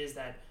 What is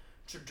that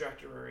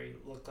trajectory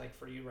look like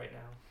for you right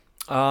now?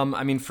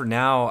 I mean, for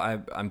now,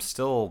 I'm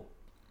still,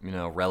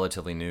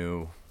 relatively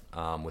new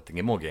with the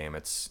gimbal game.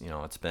 It's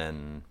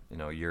been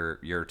a year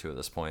or two at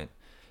this point.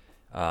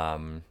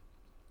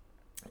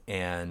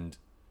 And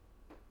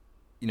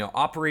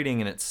operating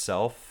in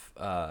itself,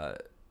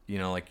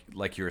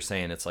 like you were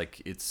saying,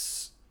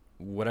 it's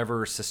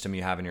whatever system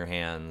you have in your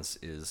hands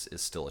is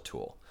still a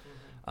tool.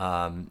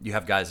 You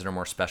have guys that are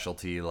more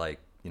specialty, like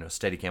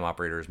Steadicam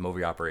operators,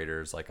 Movi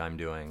operators, like I'm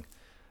doing.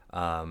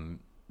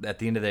 At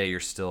the end of the day,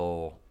 you're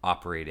still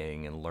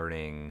operating and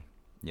learning.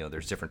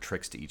 There's different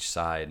tricks to each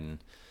side, and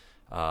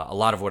a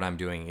lot of what I'm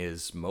doing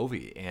is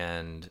Movi,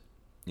 and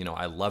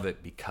I love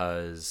it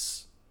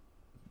because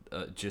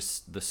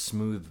just the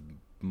smooth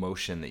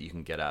motion that you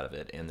can get out of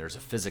it, and there's a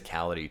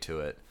physicality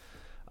to it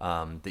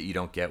that you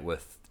don't get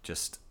with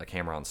just a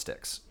camera on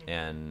sticks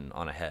and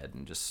on a head,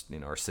 and just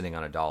or sitting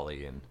on a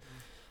dolly. And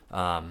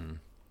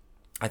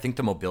I think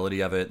the mobility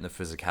of it and the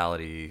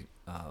physicality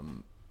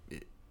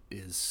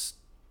is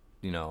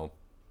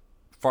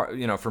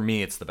for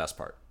me, it's the best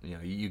part.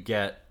 You're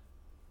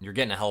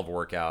getting a hell of a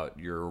workout.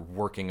 You're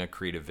working a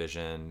creative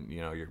vision.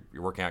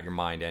 You're working out your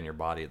mind and your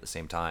body at the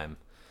same time.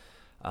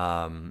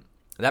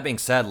 That being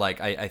said,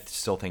 I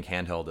still think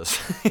handheld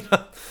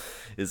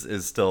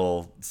is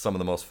still some of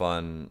the most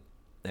fun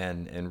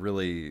and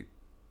really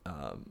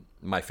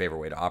my favorite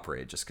way to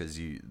operate, just because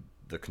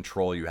the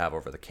control you have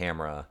over the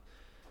camera.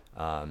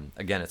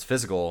 Again, it's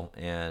physical,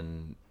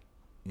 and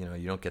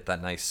you don't get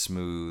that nice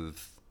smooth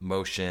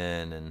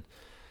motion and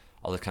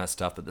all that kind of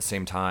stuff. But at the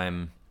same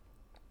time,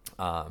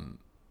 the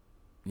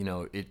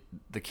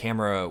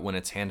camera, when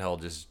it's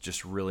handheld, is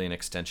just really an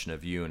extension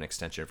of you, an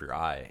extension of your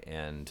eye,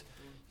 and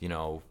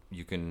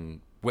you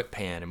can whip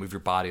pan and move your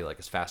body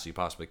as fast as you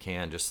possibly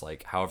can, just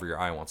like however your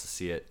eye wants to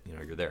see it.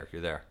 You're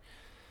there.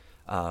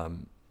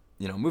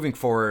 Moving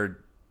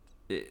forward,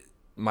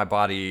 my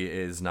body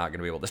is not going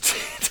to be able to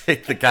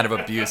take the kind of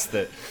abuse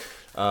that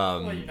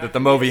that the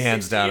Movi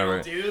hands down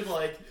over. Dude,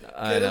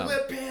 I know.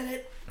 Whip pan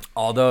it.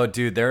 Although,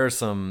 dude, there are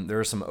some OG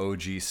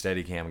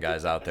Steadicam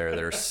guys out there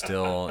that are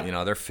still,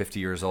 they're 50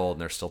 years old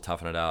and they're still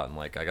toughing it out, and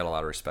I got a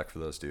lot of respect for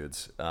those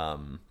dudes.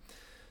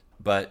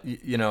 But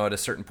at a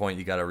certain point,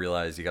 you got to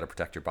realize you got to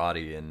protect your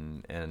body,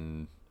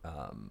 and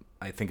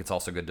I think it's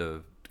also good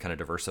to kind of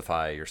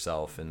diversify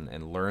yourself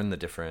and learn the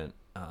different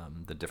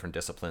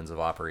disciplines of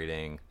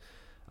operating,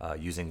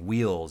 using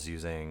wheels,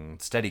 using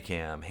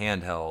Steadicam,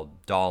 handheld,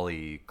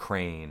 dolly,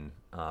 crane,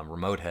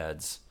 remote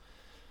heads.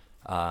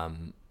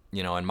 In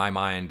my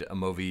mind, the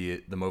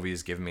Movi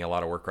is giving me a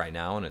lot of work right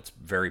now, and it's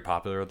very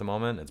popular at the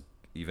moment. It's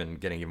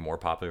getting even more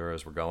popular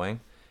as we're going.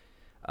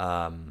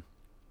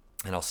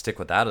 And I'll stick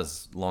with that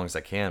as long as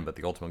I can, but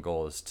the ultimate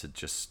goal is to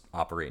just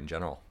operate in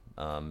general.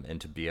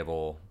 and to be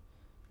able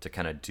to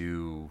kind of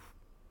do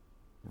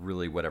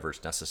really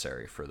whatever's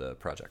necessary for the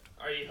project.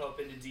 Are you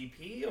hoping to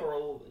DP, or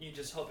are you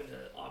just hoping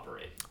to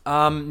operate?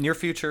 Near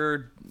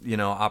future,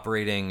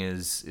 operating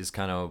is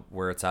kind of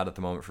where it's at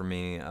the moment for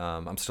me.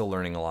 I'm still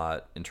learning a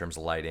lot in terms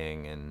of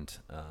lighting, and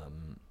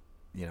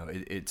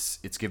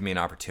it's given me an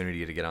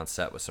opportunity to get on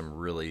set with some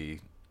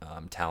really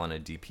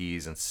talented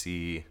DPs and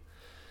see,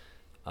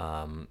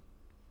 how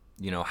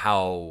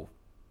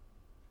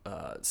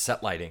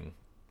set lighting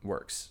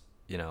works.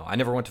 I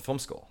never went to film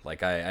school.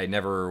 Like I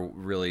never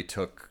really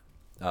took,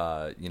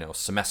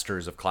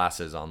 semesters of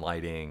classes on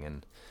lighting,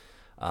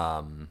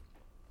 and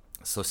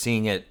so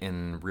seeing it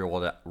in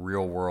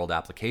real world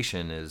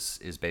application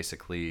is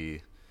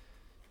basically,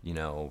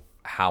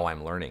 how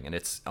I'm learning, and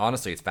it's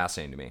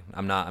fascinating to me.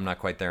 I'm not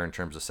quite there in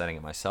terms of setting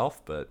it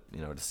myself, but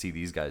to see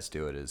these guys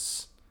do it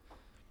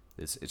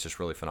it's just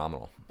really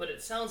phenomenal. But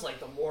it sounds like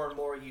the more and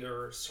more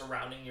you're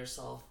surrounding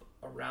yourself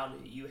around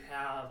it, you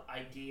have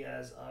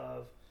ideas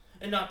of,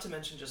 and not to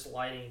mention just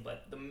lighting,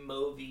 but the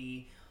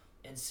movie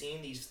and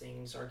seeing these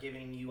things are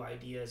giving you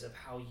ideas of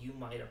how you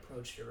might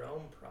approach your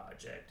own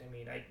project. I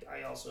mean,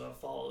 I also have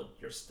followed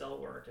your still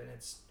work, and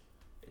it's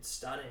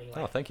stunning. Like,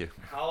 oh, thank you.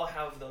 How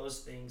have those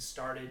things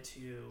started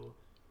to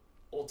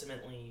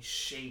ultimately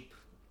shape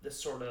the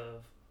sort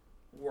of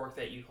work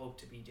that you hope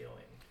to be doing?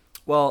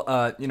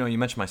 Well, you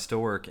mentioned my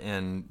still work,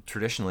 and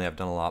traditionally I've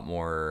done a lot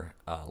more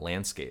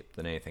landscape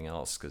than anything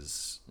else,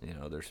 because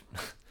there's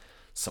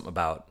something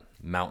about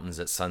mountains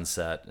at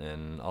sunset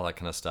and all that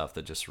kind of stuff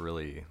that just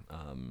really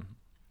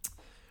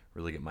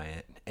get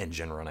my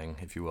engine running,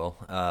 if you will.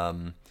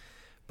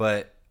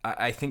 But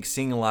I think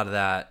seeing a lot of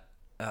that,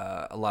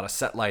 a lot of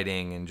set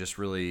lighting and just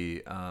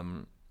really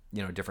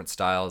different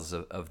styles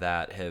of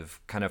that have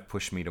kind of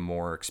pushed me to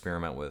more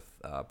experiment with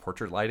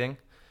portrait lighting,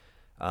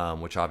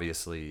 which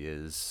obviously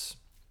is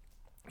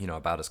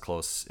about as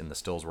close in the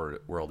stills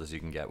world as you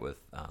can get with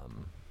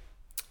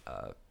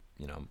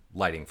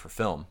lighting for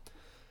film.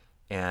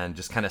 And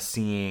just kind of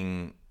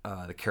seeing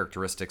the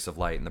characteristics of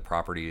light and the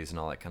properties and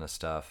all that kind of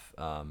stuff.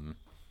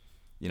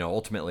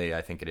 Ultimately,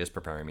 I think it is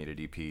preparing me to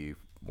DP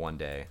one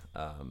day.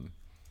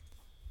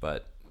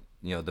 But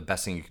the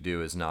best thing you can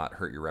do is not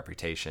hurt your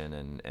reputation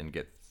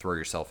and throw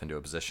yourself into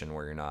a position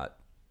where you're not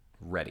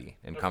ready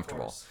and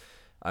comfortable.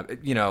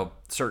 To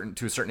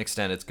a certain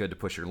extent, it's good to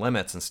push your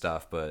limits and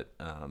stuff, but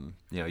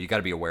you got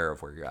to be aware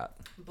of where you're at.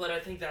 But I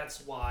think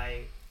that's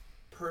why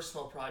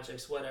personal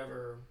projects,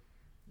 whatever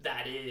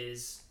that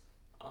is.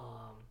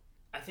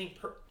 I think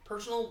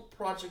personal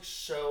projects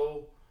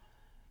show,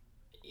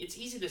 it's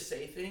easy to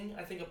say thing.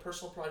 I think a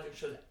personal project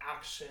shows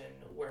action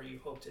where you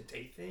hope to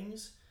take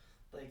things.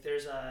 Like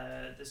there's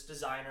this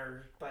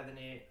designer by the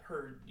name,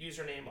 her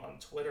username on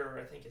Twitter,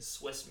 I think is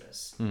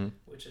Swissmas,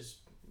 which is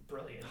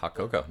brilliant. Hot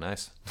cocoa,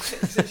 nice.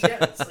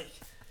 Yeah, it's like,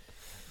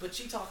 but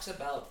she talks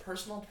about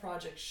personal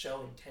projects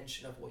show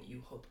intention of what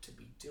you hope to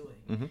be doing.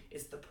 Mm-hmm.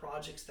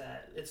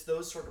 It's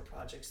those sort of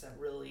projects that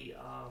really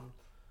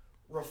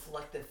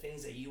reflect the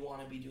things that you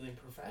want to be doing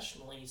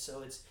professionally.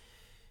 So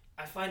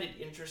I find it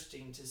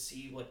interesting to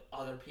see what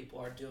other people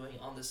are doing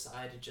on the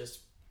side to just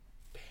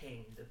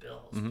paying the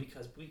bills,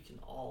 because we can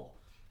all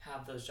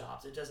have those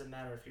jobs. It doesn't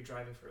matter if you're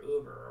driving for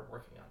Uber or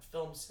working on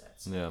film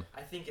sets. Yeah.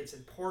 I think it's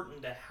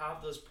important to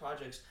have those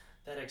projects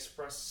that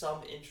express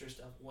some interest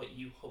of what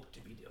you hope to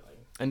be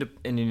doing.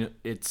 And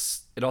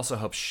it also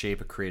helps shape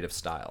a creative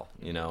style,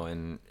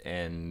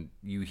 and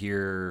you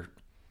hear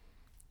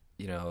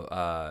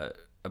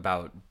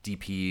about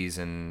DPs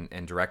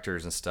and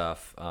directors and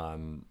stuff,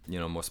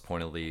 most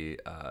pointedly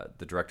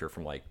the director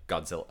from like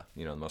Godzilla,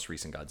 the most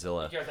recent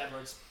Godzilla. Gareth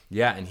Edwards.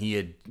 Yeah, and he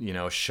had,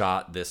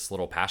 shot this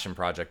little passion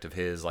project of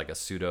his, like a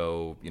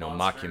pseudo,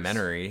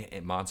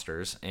 mockumentary,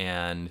 Monsters,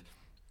 and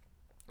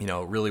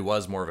it really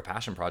was more of a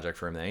passion project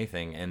for him than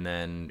anything. And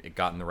then it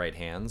got in the right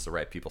hands, the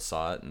right people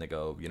saw it, and they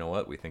go, you know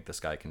what, we think this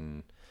guy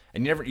can.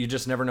 And you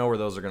just never know where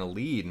those are going to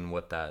lead and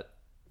what that,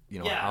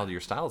 how your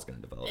style is going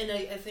to develop. And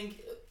I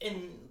think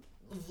in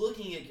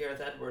looking at Gareth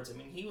Edwards, I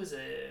mean, he was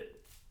a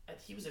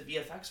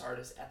VFX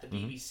artist at the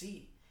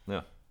BBC.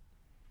 Yeah.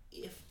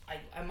 If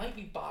I might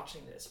be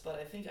botching this, but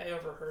I think I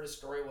overheard a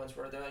story once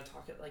where they're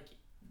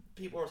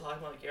people were talking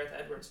about Gareth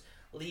Edwards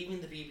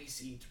leaving the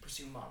BBC to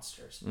pursue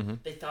Monsters. Mm-hmm.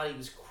 They thought he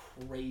was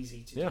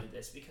crazy to do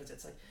this, because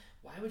it's like,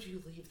 why would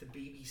you leave the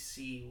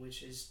BBC,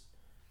 which is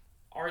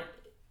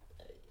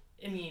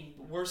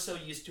we're so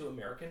used to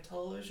American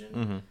television.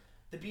 Mm-hmm.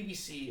 The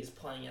BBC is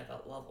playing at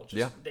that level.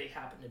 They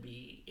happen to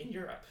be in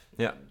Europe,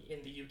 in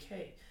the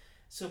UK.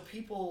 So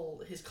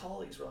his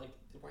colleagues were like,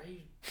 why are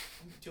you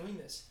doing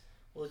this?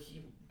 Well,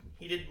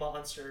 he did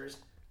Monsters,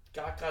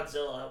 got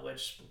Godzilla,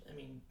 which,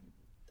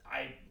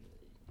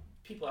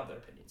 people have their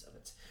opinions of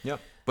it. Yeah,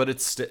 but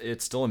it's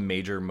still a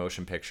major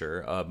motion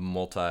picture, a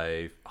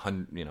 $100,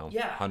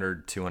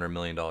 $200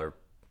 million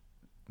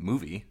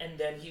movie. And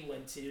then he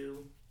went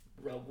to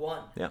Rogue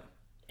One. Yeah.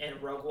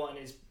 And Rogue One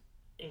is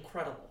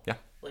incredible. Yeah.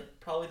 Like,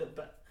 probably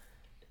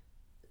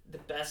the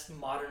best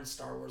modern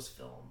Star Wars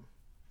film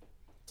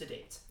to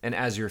date. And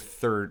as your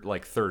third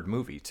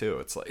movie too,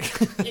 it's like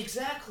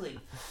Exactly.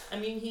 I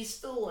mean, he's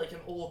still like an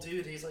old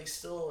dude. He's like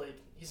still like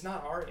he's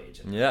not our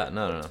age. Yeah,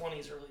 no.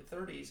 20s, early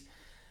 30s.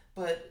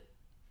 But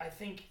I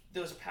think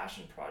those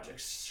passion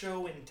projects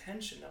show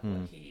intention of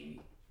what he,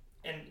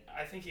 and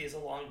I think he has a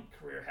long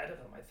career ahead of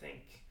him. I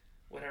think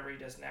whatever he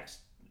does next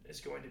is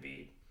going to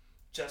be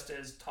just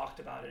as talked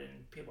about it,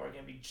 and people are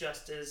going to be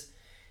just as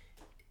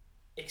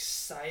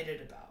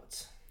excited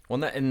about. Well,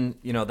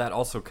 that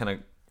also kind of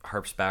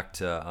harps back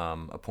to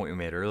a point we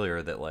made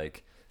earlier that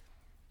like,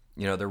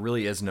 there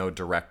really is no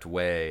direct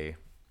way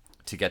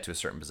to get to a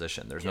certain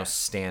position. There's no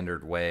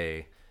standard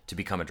way to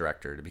become a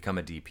director, to become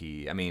a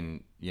DP. I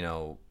mean,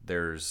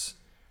 there's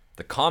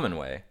the common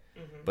way,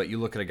 but you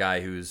look at a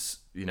guy who's,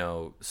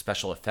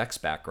 special effects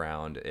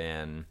background,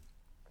 and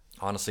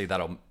honestly,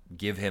 that'll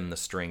give him the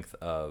strength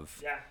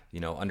of,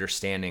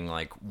 understanding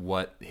like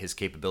what his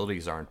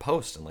capabilities are in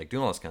post and like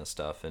doing all this kind of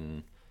stuff.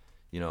 And,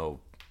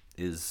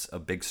 is a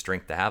big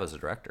strength to have as a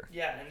director.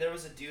 Yeah, and there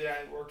was a dude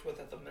I worked with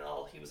at the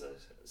mill. He was a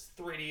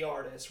 3D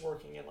artist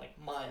working in like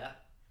Maya.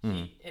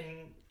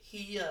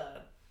 He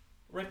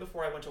right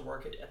before I went to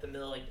work at the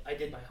mill, I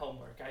did my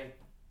homework. I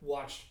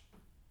watched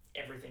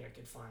everything I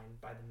could find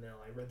by the mill.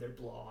 I read their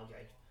blog.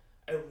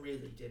 I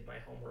really did my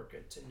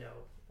homework to know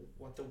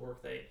what the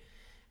work they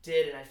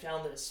did, and I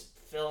found this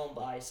film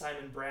by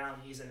Simon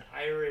Brown. He's an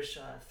Irish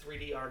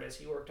 3D artist.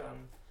 He worked on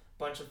a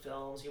bunch of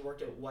films. He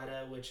worked at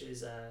Weta, which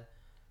is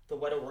the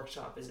Weta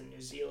Workshop is in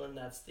New Zealand.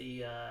 That's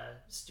the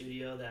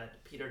studio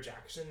that Peter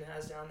Jackson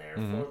has down there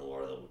for the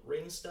Lord of the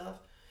Rings stuff.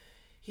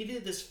 He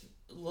did this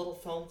little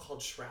film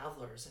called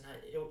Travelers, and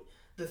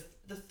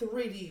the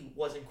 3D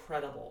was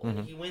incredible.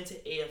 He went to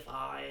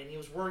AFI, and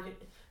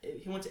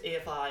he went to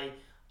AFI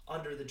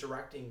under the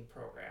directing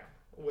program,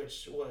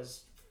 which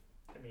was,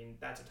 I mean,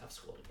 that's a tough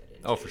school to get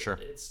into. Oh, for sure.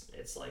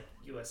 It's like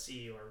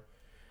USC or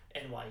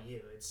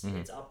NYU.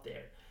 It's up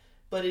there.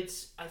 But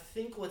I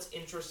think what's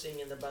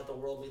interesting about the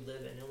world we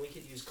live in, and we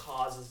could use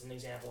Cause as an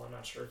example. I'm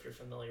not sure if you're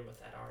familiar with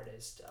that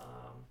artist.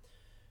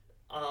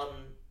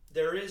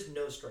 There is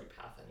no straight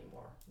path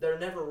anymore. There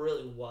never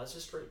really was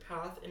a straight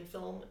path in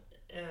film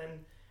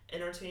and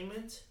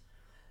entertainment,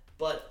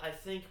 but I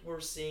think we're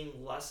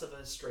seeing less of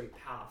a straight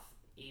path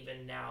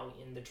even now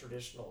in the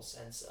traditional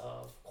sense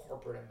of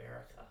corporate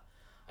America.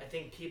 I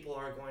think people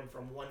are going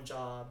from one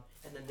job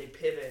and then they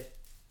pivot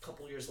a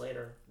couple years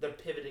later. They're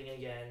pivoting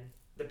again.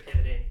 They're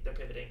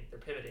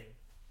pivoting.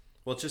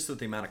 Well, it's just that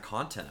the amount of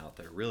content out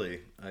there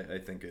really, I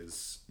think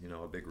is,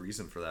 a big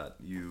reason for that.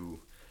 You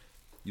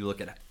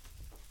look at,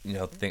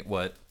 think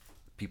what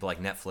people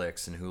like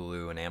Netflix and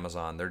Hulu and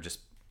Amazon, they're just,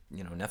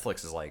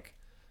 Netflix is like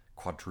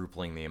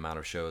quadrupling the amount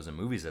of shows and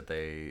movies that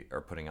they are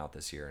putting out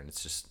this year. And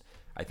it's just,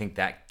 I think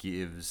that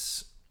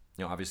gives,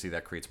 obviously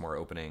that creates more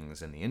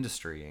openings in the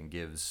industry and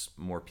gives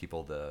more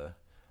people the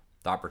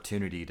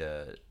opportunity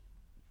to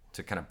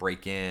kind of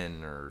break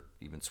in or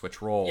even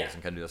switch roles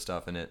and kind of do this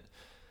stuff. And it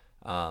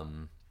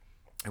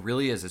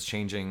really is. It's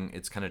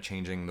kind of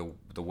changing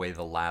the way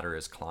the ladder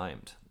is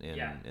climbed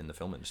in the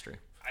film industry.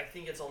 I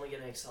think it's only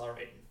going to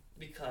accelerate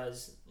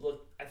because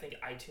look, I think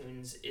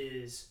iTunes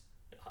is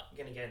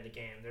going to get in the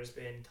game. There's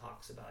been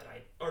talks about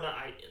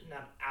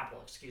not Apple,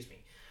 excuse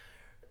me.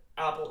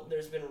 Apple,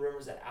 there's been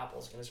rumors that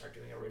Apple's going to start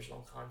doing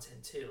original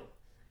content too.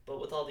 But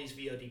with all these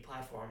VOD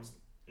platforms,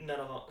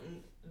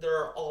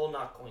 they're all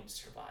not going to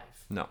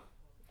survive. No.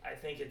 I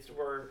think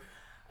we're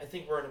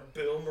in a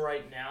boom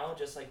right now,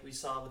 just like we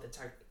saw with the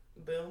tech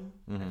boom.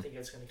 I think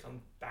it's going to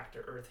come back to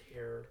earth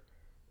here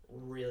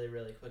really,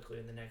 really quickly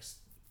in the next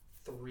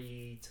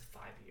 3 to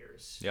 5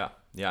 years. Yeah.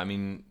 I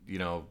mean,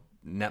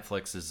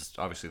 Netflix is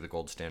obviously the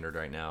gold standard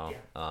right now.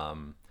 Yeah.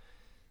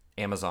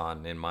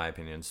 Amazon, in my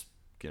opinion, is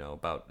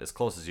about as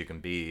close as you can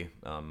be.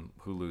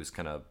 Hulu's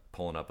kind of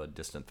pulling up a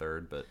distant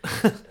third, but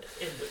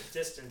in the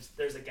distance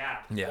there's a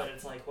gap. Yeah. But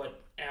it's like what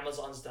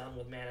Amazon's done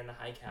with Man in the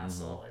High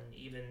Castle, and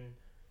even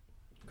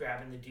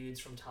grabbing the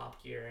dudes from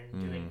Top Gear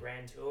and doing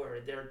Grand Tour.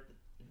 They're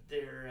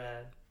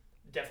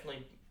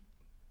definitely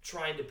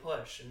trying to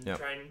push and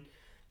trying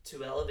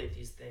to elevate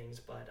these things.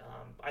 But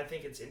I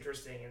think it's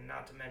interesting, and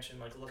not to mention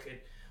look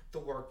at the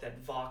work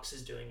that Vox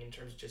is doing in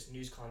terms of just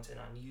news content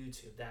on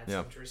YouTube. That's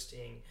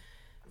interesting.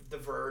 The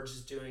Verge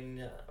is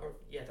doing,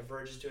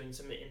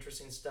 some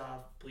interesting stuff.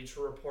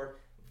 Bleacher Report,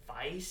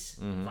 Vice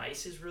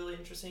is really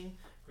interesting.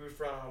 Grew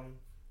from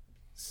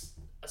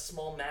a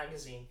small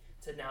magazine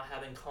to now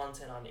having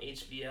content on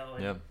HBO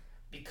and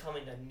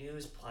becoming a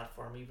news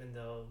platform, even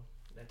though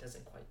that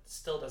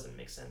still doesn't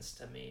make sense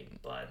to me.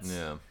 But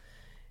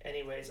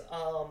anyways,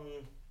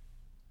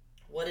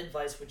 what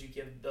advice would you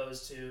give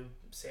those to,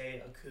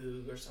 say, a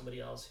Coog or somebody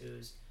else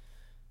who's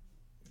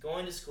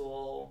going to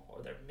school,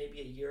 or they're maybe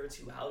a year or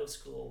two out of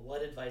school?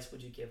 What advice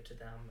would you give to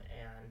them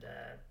and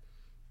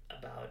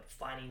about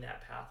finding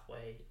that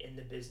pathway in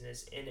the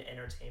business, in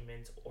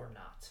entertainment, or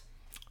not?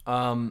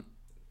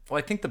 Well,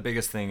 I think the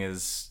biggest thing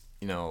is,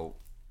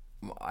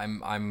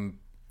 I'm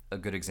a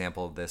good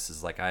example of this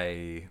is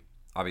I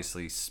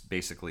obviously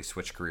basically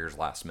switched careers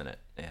last minute,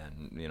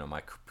 and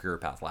my career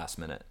path last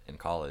minute in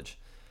college.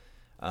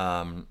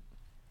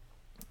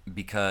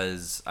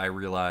 because I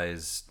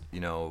realized,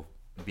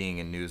 being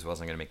in news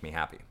wasn't going to make me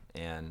happy.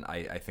 And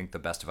I think the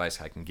best advice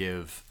I can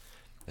give,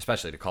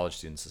 especially to college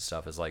students and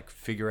stuff, is like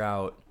figure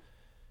out,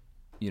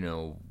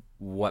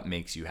 what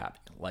makes you happy.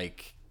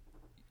 Like,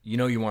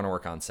 you want to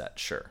work on set,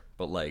 sure.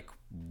 But like,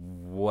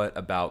 what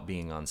about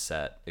being on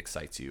set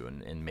excites you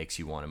and makes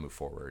you want to move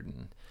forward?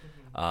 And,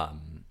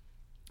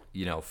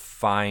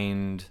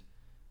 find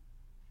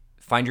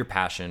your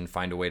passion,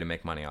 find a way to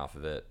make money off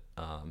of it.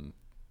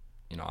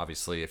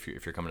 Obviously if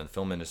you're coming to the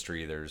film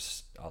industry,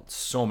 there's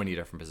so many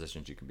different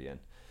positions you can be in.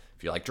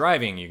 If you like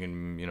driving, you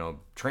can,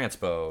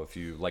 transpo. If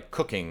you like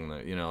cooking,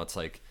 it's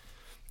like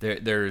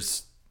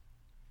there's,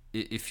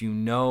 if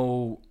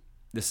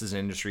this is an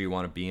industry you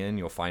want to be in,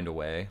 you'll find a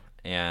way.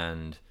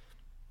 And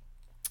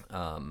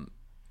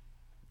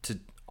to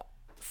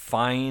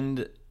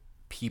find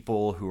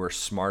people who are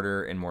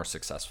smarter and more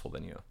successful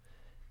than you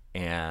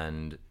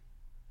and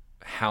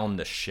hound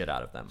the shit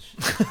out of them.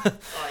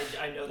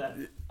 I know that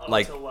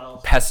like so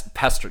well.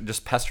 Pester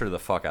the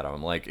fuck out of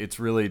them. Like, it's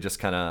really just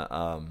kind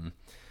of,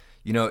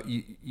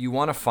 you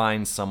want to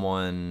find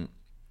someone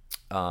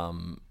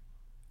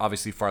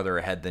obviously farther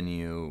ahead than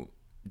you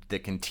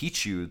that can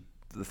teach you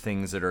the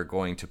things that are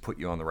going to put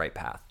you on the right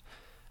path.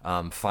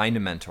 Find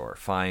a mentor.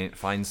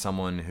 Find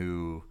someone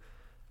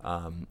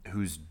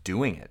who's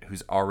doing it,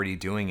 who's already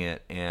doing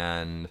it,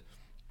 and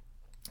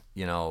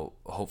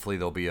hopefully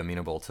they'll be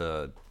amenable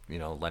to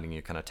letting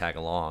you kind of tag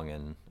along.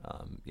 And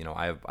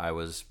I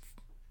was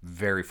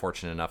very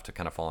fortunate enough to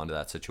kind of fall into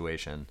that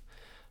situation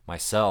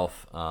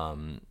myself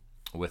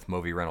with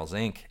Movie Rentals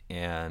Inc.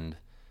 And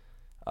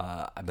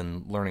I've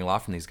been learning a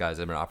lot from these guys.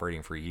 I've been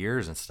operating for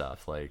years and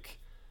stuff. Like,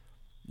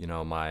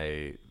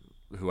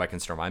 who I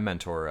consider my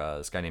mentor,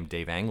 this guy named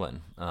Dave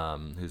Anglin,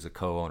 who's a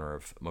co-owner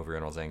of Movie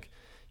Rentals Inc.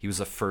 He was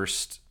the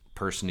first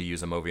person to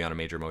use a movie on a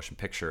major motion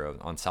picture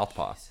on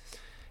Southpaw.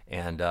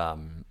 And,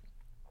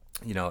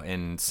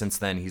 and since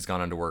then he's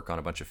gone on to work on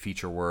a bunch of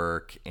feature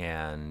work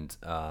and,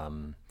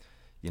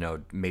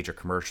 major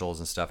commercials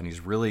and stuff. And he's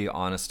really,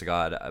 honest to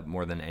God,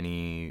 more than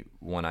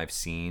anyone I've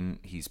seen,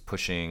 he's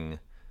pushing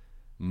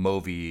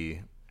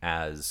Movie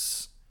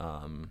as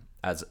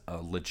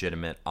a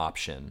legitimate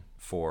option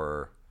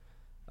for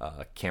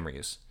camera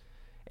use.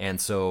 And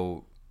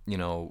so,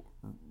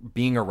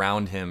 being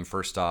around him,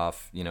 first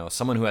off,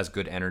 someone who has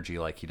good energy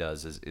like he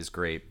does is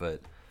great.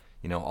 But,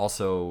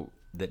 also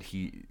that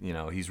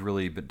he's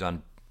really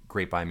done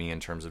great by me in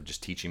terms of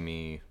just teaching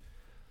me,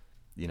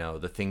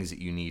 the things that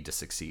you need to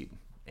succeed.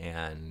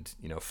 And,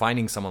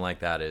 finding someone like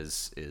that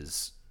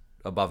is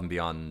above and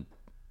beyond,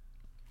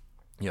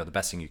 the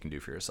best thing you can do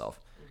for yourself.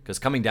 Because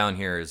coming down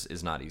here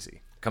is not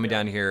easy. Coming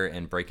down here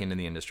and breaking into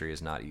the industry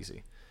is not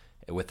easy,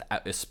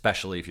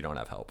 especially if you don't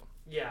have help.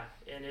 Yeah,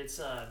 and it's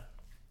a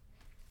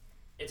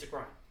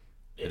grind.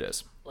 It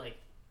is. Like,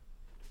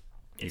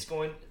 it's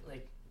going,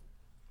 like,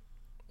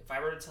 if I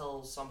were to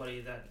tell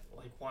somebody that,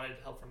 like, wanted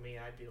help from me,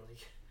 I'd be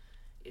like,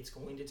 it's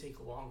going to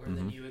take longer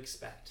than you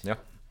expect. Yeah.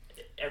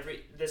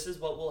 This is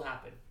what will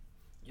happen.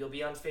 You'll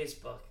be on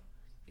Facebook.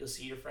 You'll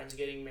see your friends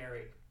getting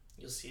married.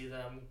 You'll see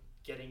them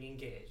getting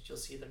engaged. You'll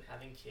see them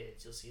having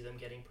kids. You'll see them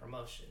getting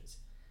promotions.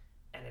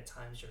 And at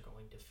times you're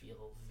going to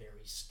feel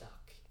very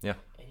stuck. Yeah.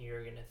 And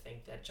you're going to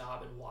think that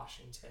job in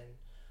Washington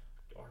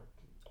or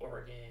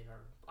Oregon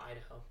or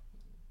Idaho,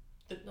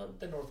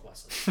 the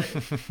Northwest,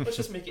 let's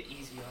just make it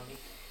easy on me.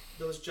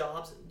 Those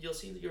jobs, you'll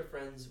see your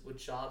friends with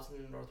jobs in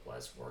the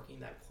Northwest working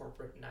that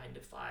corporate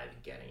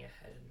 9-to-5, getting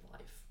ahead in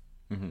life.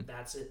 Mm-hmm.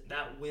 That's it.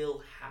 That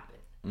will happen.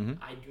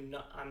 Mm-hmm. I do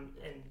not.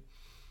 And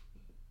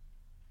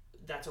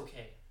that's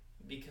okay,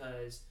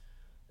 because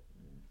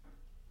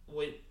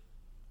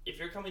if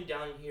you're coming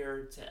down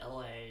here to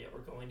LA or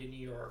going to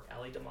New York,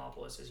 Ali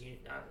Demopoulos,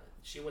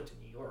 she went to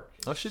New York.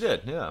 Oh, she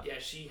did. Yeah. Yeah,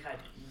 she had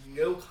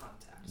no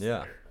contacts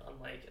there.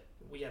 Unlike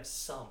we have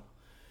some.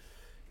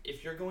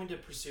 If you're going to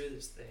pursue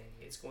this thing,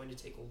 it's going to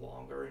take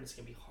longer and it's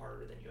going to be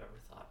harder than you ever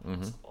thought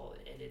possible.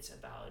 Mm-hmm. And it's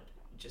about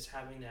just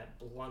having that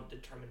blunt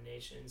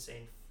determination,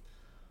 saying,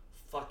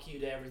 fuck you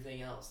to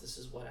everything else. This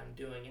is what I'm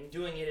doing. And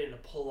doing it in a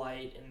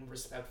polite and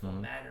respectful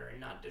manner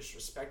and not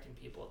disrespecting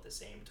people at the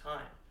same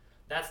time.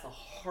 That's the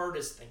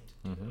hardest thing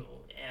to do.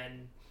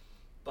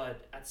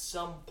 But at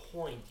some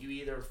point, you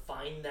either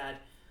find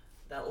that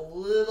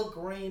little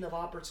grain of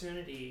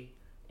opportunity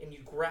and you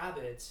grab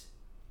it,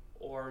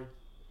 or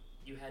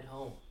you head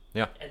home.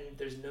 Yeah. And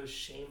there's no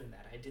shame in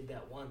that. I did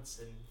that once,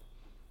 and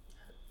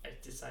I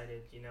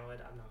decided, you know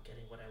what, I'm not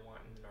getting what I want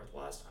in the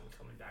Northwest. I'm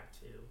coming back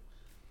to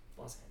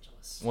Los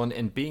Angeles. Well,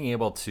 and being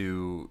able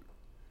to,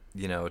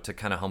 to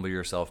kind of humble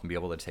yourself and be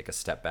able to take a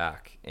step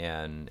back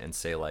and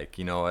say, like,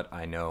 you know what,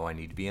 I know I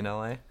need to be in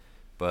LA,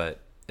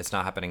 but it's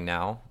not happening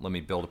now. Let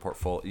me build a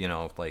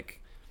portfolio,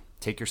 like,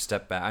 take your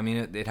step back. I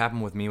mean, it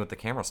happened with me with the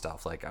camera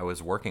stuff. Like, I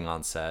was working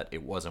on set.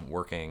 It wasn't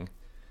working,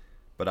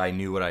 but I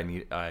knew what I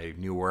need. I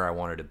knew where I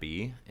wanted to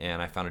be,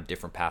 and I found a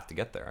different path to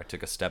get there. I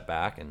took a step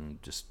back and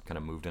just kind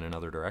of moved in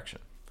another direction.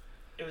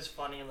 It was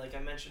funny, like I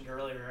mentioned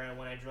earlier,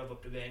 when I drove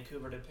up to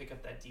Vancouver to pick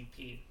up that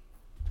DP,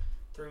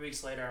 3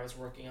 weeks later, I was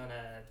working on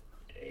a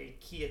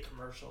Kia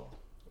commercial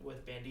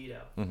with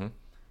Bandito. Mm-hmm.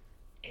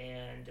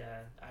 And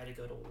I had to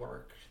go to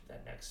work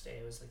that next day.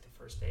 It was like the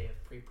first day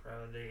of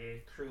pre-pro.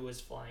 The crew was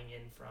flying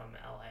in from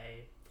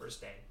LA first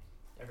day.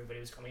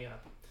 Everybody was coming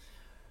up.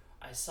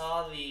 I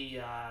saw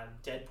the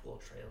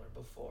Deadpool trailer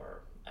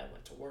before I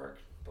went to work,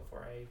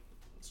 before I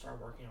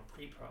started working on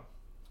pre-pro.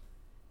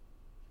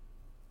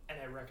 And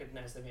I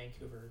recognized the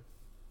Vancouver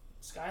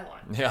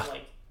skyline. Yeah. I'm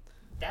like,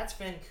 that's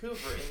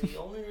Vancouver. And the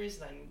only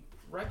reason I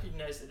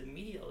recognized it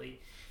immediately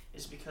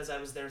is because I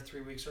was there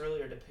 3 weeks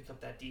earlier to pick up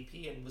that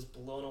DP and was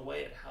blown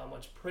away at how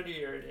much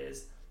prettier it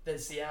is than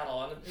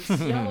Seattle. And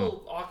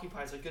Seattle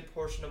occupies a good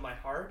portion of my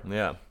heart.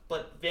 Yeah.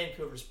 But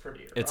Vancouver's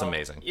prettier. It's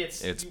amazing.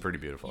 It's pretty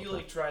beautiful. You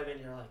like drive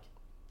in, you're like,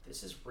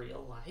 this is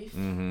real life.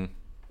 Mm-hmm.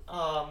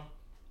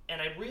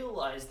 And I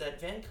realized that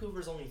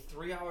Vancouver's only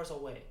 3 hours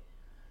away,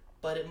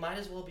 but it might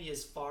as well be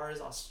as far as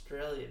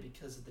Australia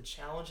because of the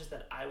challenges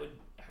that I would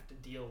have to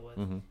deal with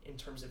in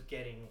terms of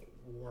getting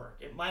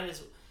work.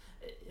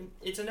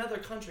 It's another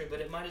country,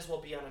 but it might as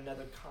well be on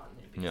another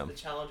continent because of the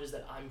challenges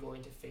that I'm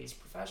going to face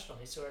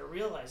professionally. So I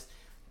realized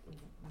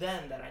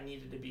then that I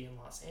needed to be in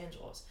Los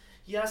Angeles.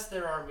 Yes,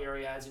 there are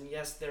myriads, and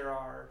yes, there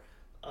are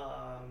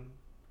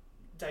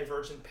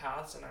divergent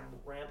paths, and I'm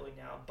rambling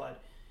now,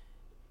 but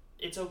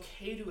it's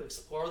okay to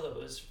explore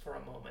those for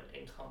a moment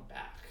and come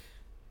back.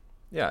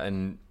 Yeah,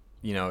 and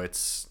you know,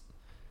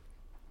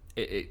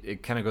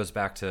 it kind of goes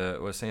back to what I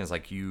was saying, is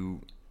like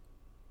you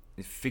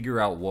figure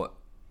out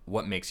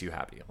what makes you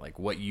happy, like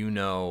what you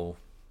know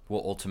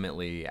will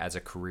ultimately, as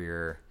a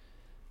career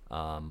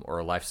or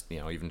a life, you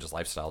know, even just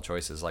lifestyle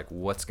choices, like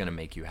what's going to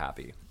make you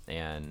happy.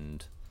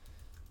 And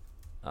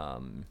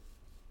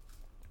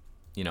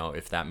you know,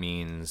 if that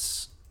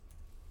means,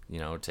 you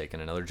know, taking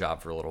another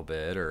job for a little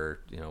bit or,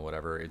 you know,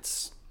 whatever,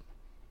 it's,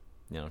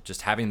 you know,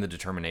 just having the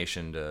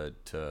determination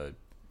to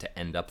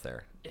end up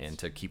there and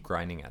to keep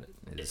grinding at it.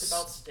 It's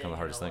about staying kind of the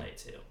hardest in LA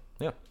thing. too.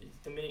 Yeah.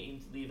 The minute you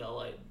leave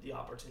LA, the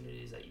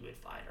opportunities that you would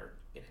find are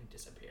going to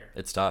disappear.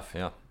 It's tough,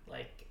 yeah.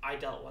 Like, I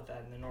dealt with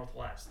that in the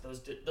Northwest.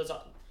 There's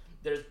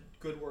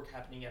good work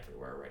happening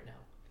everywhere right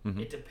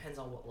now. It depends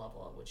on what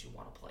level at which you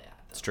want to play at,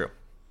 though. It's true.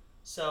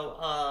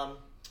 So,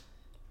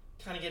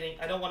 kind of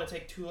I don't want to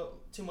take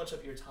too much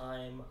of your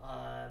time.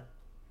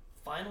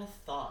 Final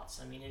thoughts.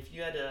 I mean, if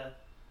you had to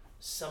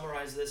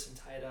summarize this and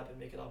tie it up and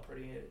make it all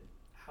pretty,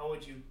 how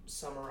would you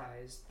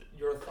summarize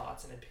your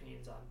thoughts and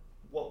opinions on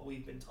what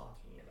we've been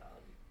talking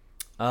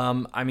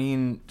about? I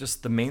mean,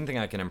 just the main thing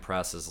I can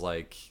impress is,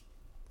 like,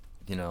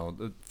 you know,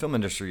 the film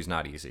industry is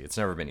not easy. It's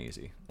never been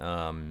easy.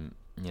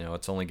 You know,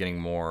 it's only getting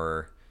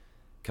more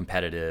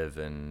competitive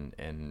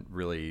and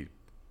really,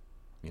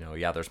 you know,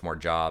 yeah, there's more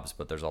jobs,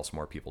 but there's also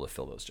more people to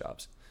fill those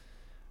jobs.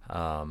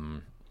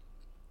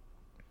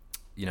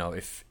 You know,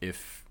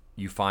 if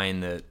you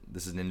find that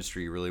this is an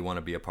industry you really want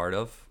to be a part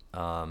of,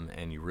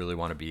 and you really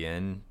want to be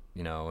in,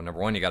 you know, number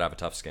one, you got to have a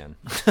tough skin.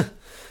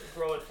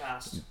 Grow it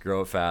fast.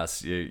 Grow it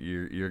fast.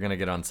 You're going to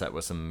get on set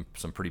with some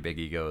pretty big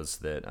egos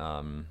that,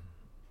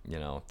 you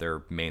know,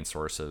 their main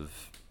source of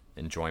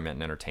enjoyment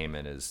and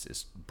entertainment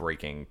is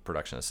breaking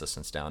production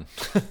assistants down.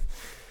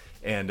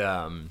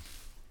 And,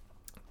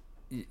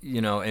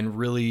 you know, and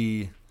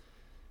really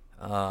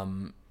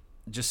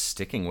just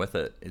sticking with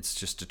it. It's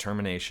just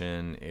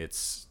determination.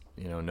 It's,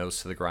 you know,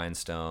 nose to the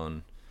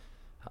grindstone.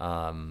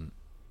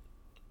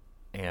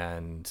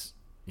 And,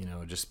 you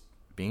know, just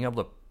being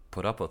able to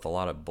put up with a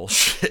lot of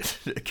bullshit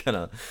to kind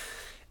of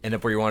end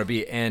up where you want to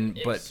be. And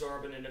but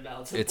exorbitant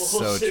amounts of it's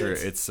bullshit. so true.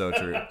 It's so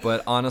true.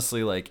 But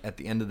honestly, like at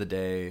the end of the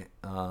day,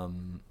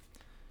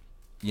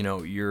 you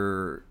know,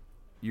 you're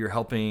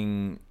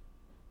helping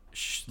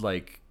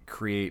like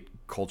create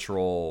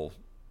cultural,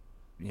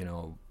 you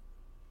know,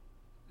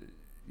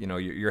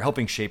 you're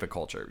helping shape a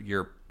culture.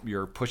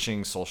 You're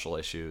pushing social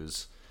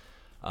issues.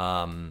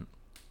 You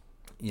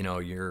know,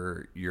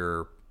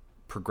 you're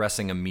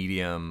progressing a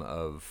medium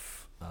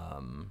of,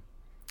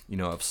 you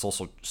know, of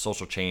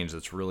social change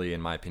that's really, in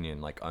my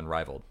opinion, like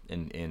unrivaled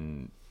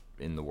in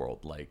the world.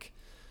 Like,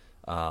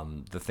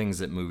 the things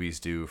that movies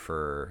do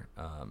for,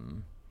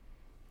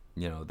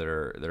 you know, that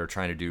are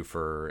trying to do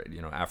for,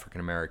 you know,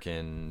 African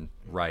American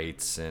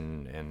rights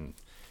and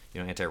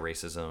you know,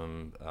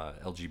 anti-racism,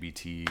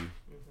 LGBT,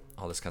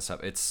 all this kind of stuff.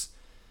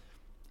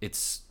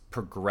 It's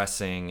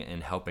progressing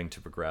and helping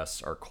to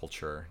progress our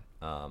culture,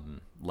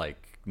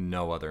 like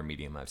no other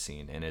medium I've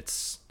seen. And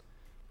it's,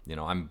 you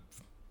know, I'm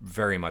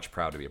very much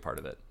proud to be a part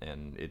of it,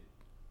 and it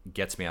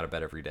gets me out of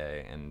bed every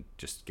day and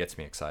just gets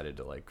me excited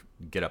to like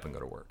get up and go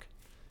to work,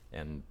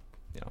 and,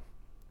 you know,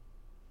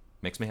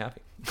 makes me happy.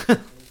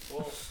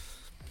 Cool.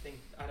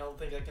 I don't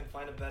think I can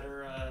find a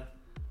better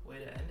way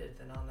to end it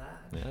than on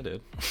that. Yeah, I did.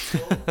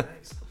 Cool,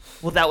 thanks.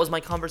 Well, that was my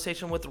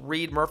conversation with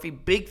Reed Murphy.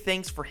 Big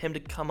thanks for him to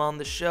come on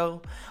the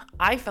show.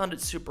 I found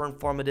it super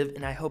informative,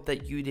 and I hope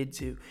that you did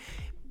too.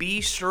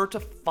 Be sure to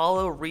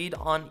follow Reed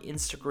on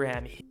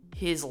Instagram.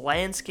 His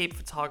landscape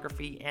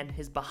photography and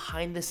his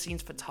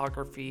behind-the-scenes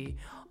photography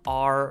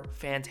are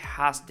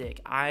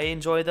fantastic. I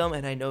enjoy them,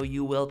 and I know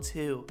you will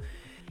too.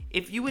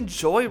 If you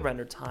enjoy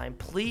Render Time,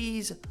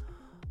 please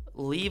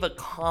leave a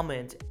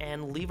comment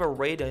and leave a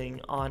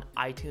rating on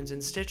iTunes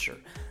and Stitcher.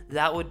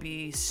 That would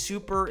be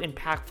super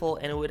impactful,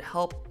 and it would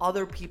help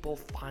other people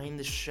find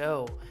the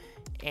show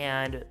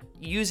and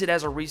use it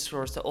as a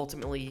resource to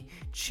ultimately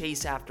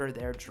chase after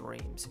their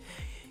dreams.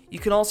 You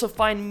can also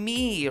find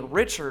me,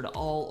 Richard,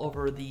 all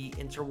over the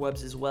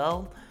interwebs as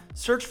well.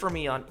 Search for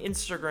me on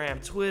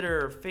Instagram,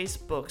 Twitter,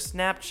 Facebook,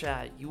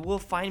 Snapchat. You will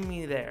find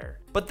me there.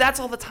 But that's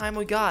all the time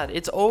we got.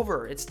 It's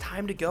over. It's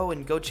time to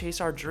go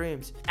chase our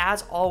dreams.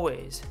 As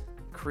always,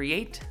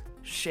 create,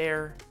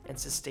 share, and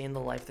sustain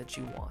the life that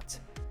you want.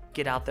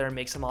 Get out there and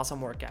make some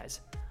awesome work,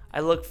 guys.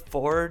 I look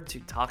forward to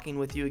talking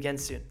with you again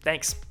soon.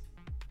 Thanks.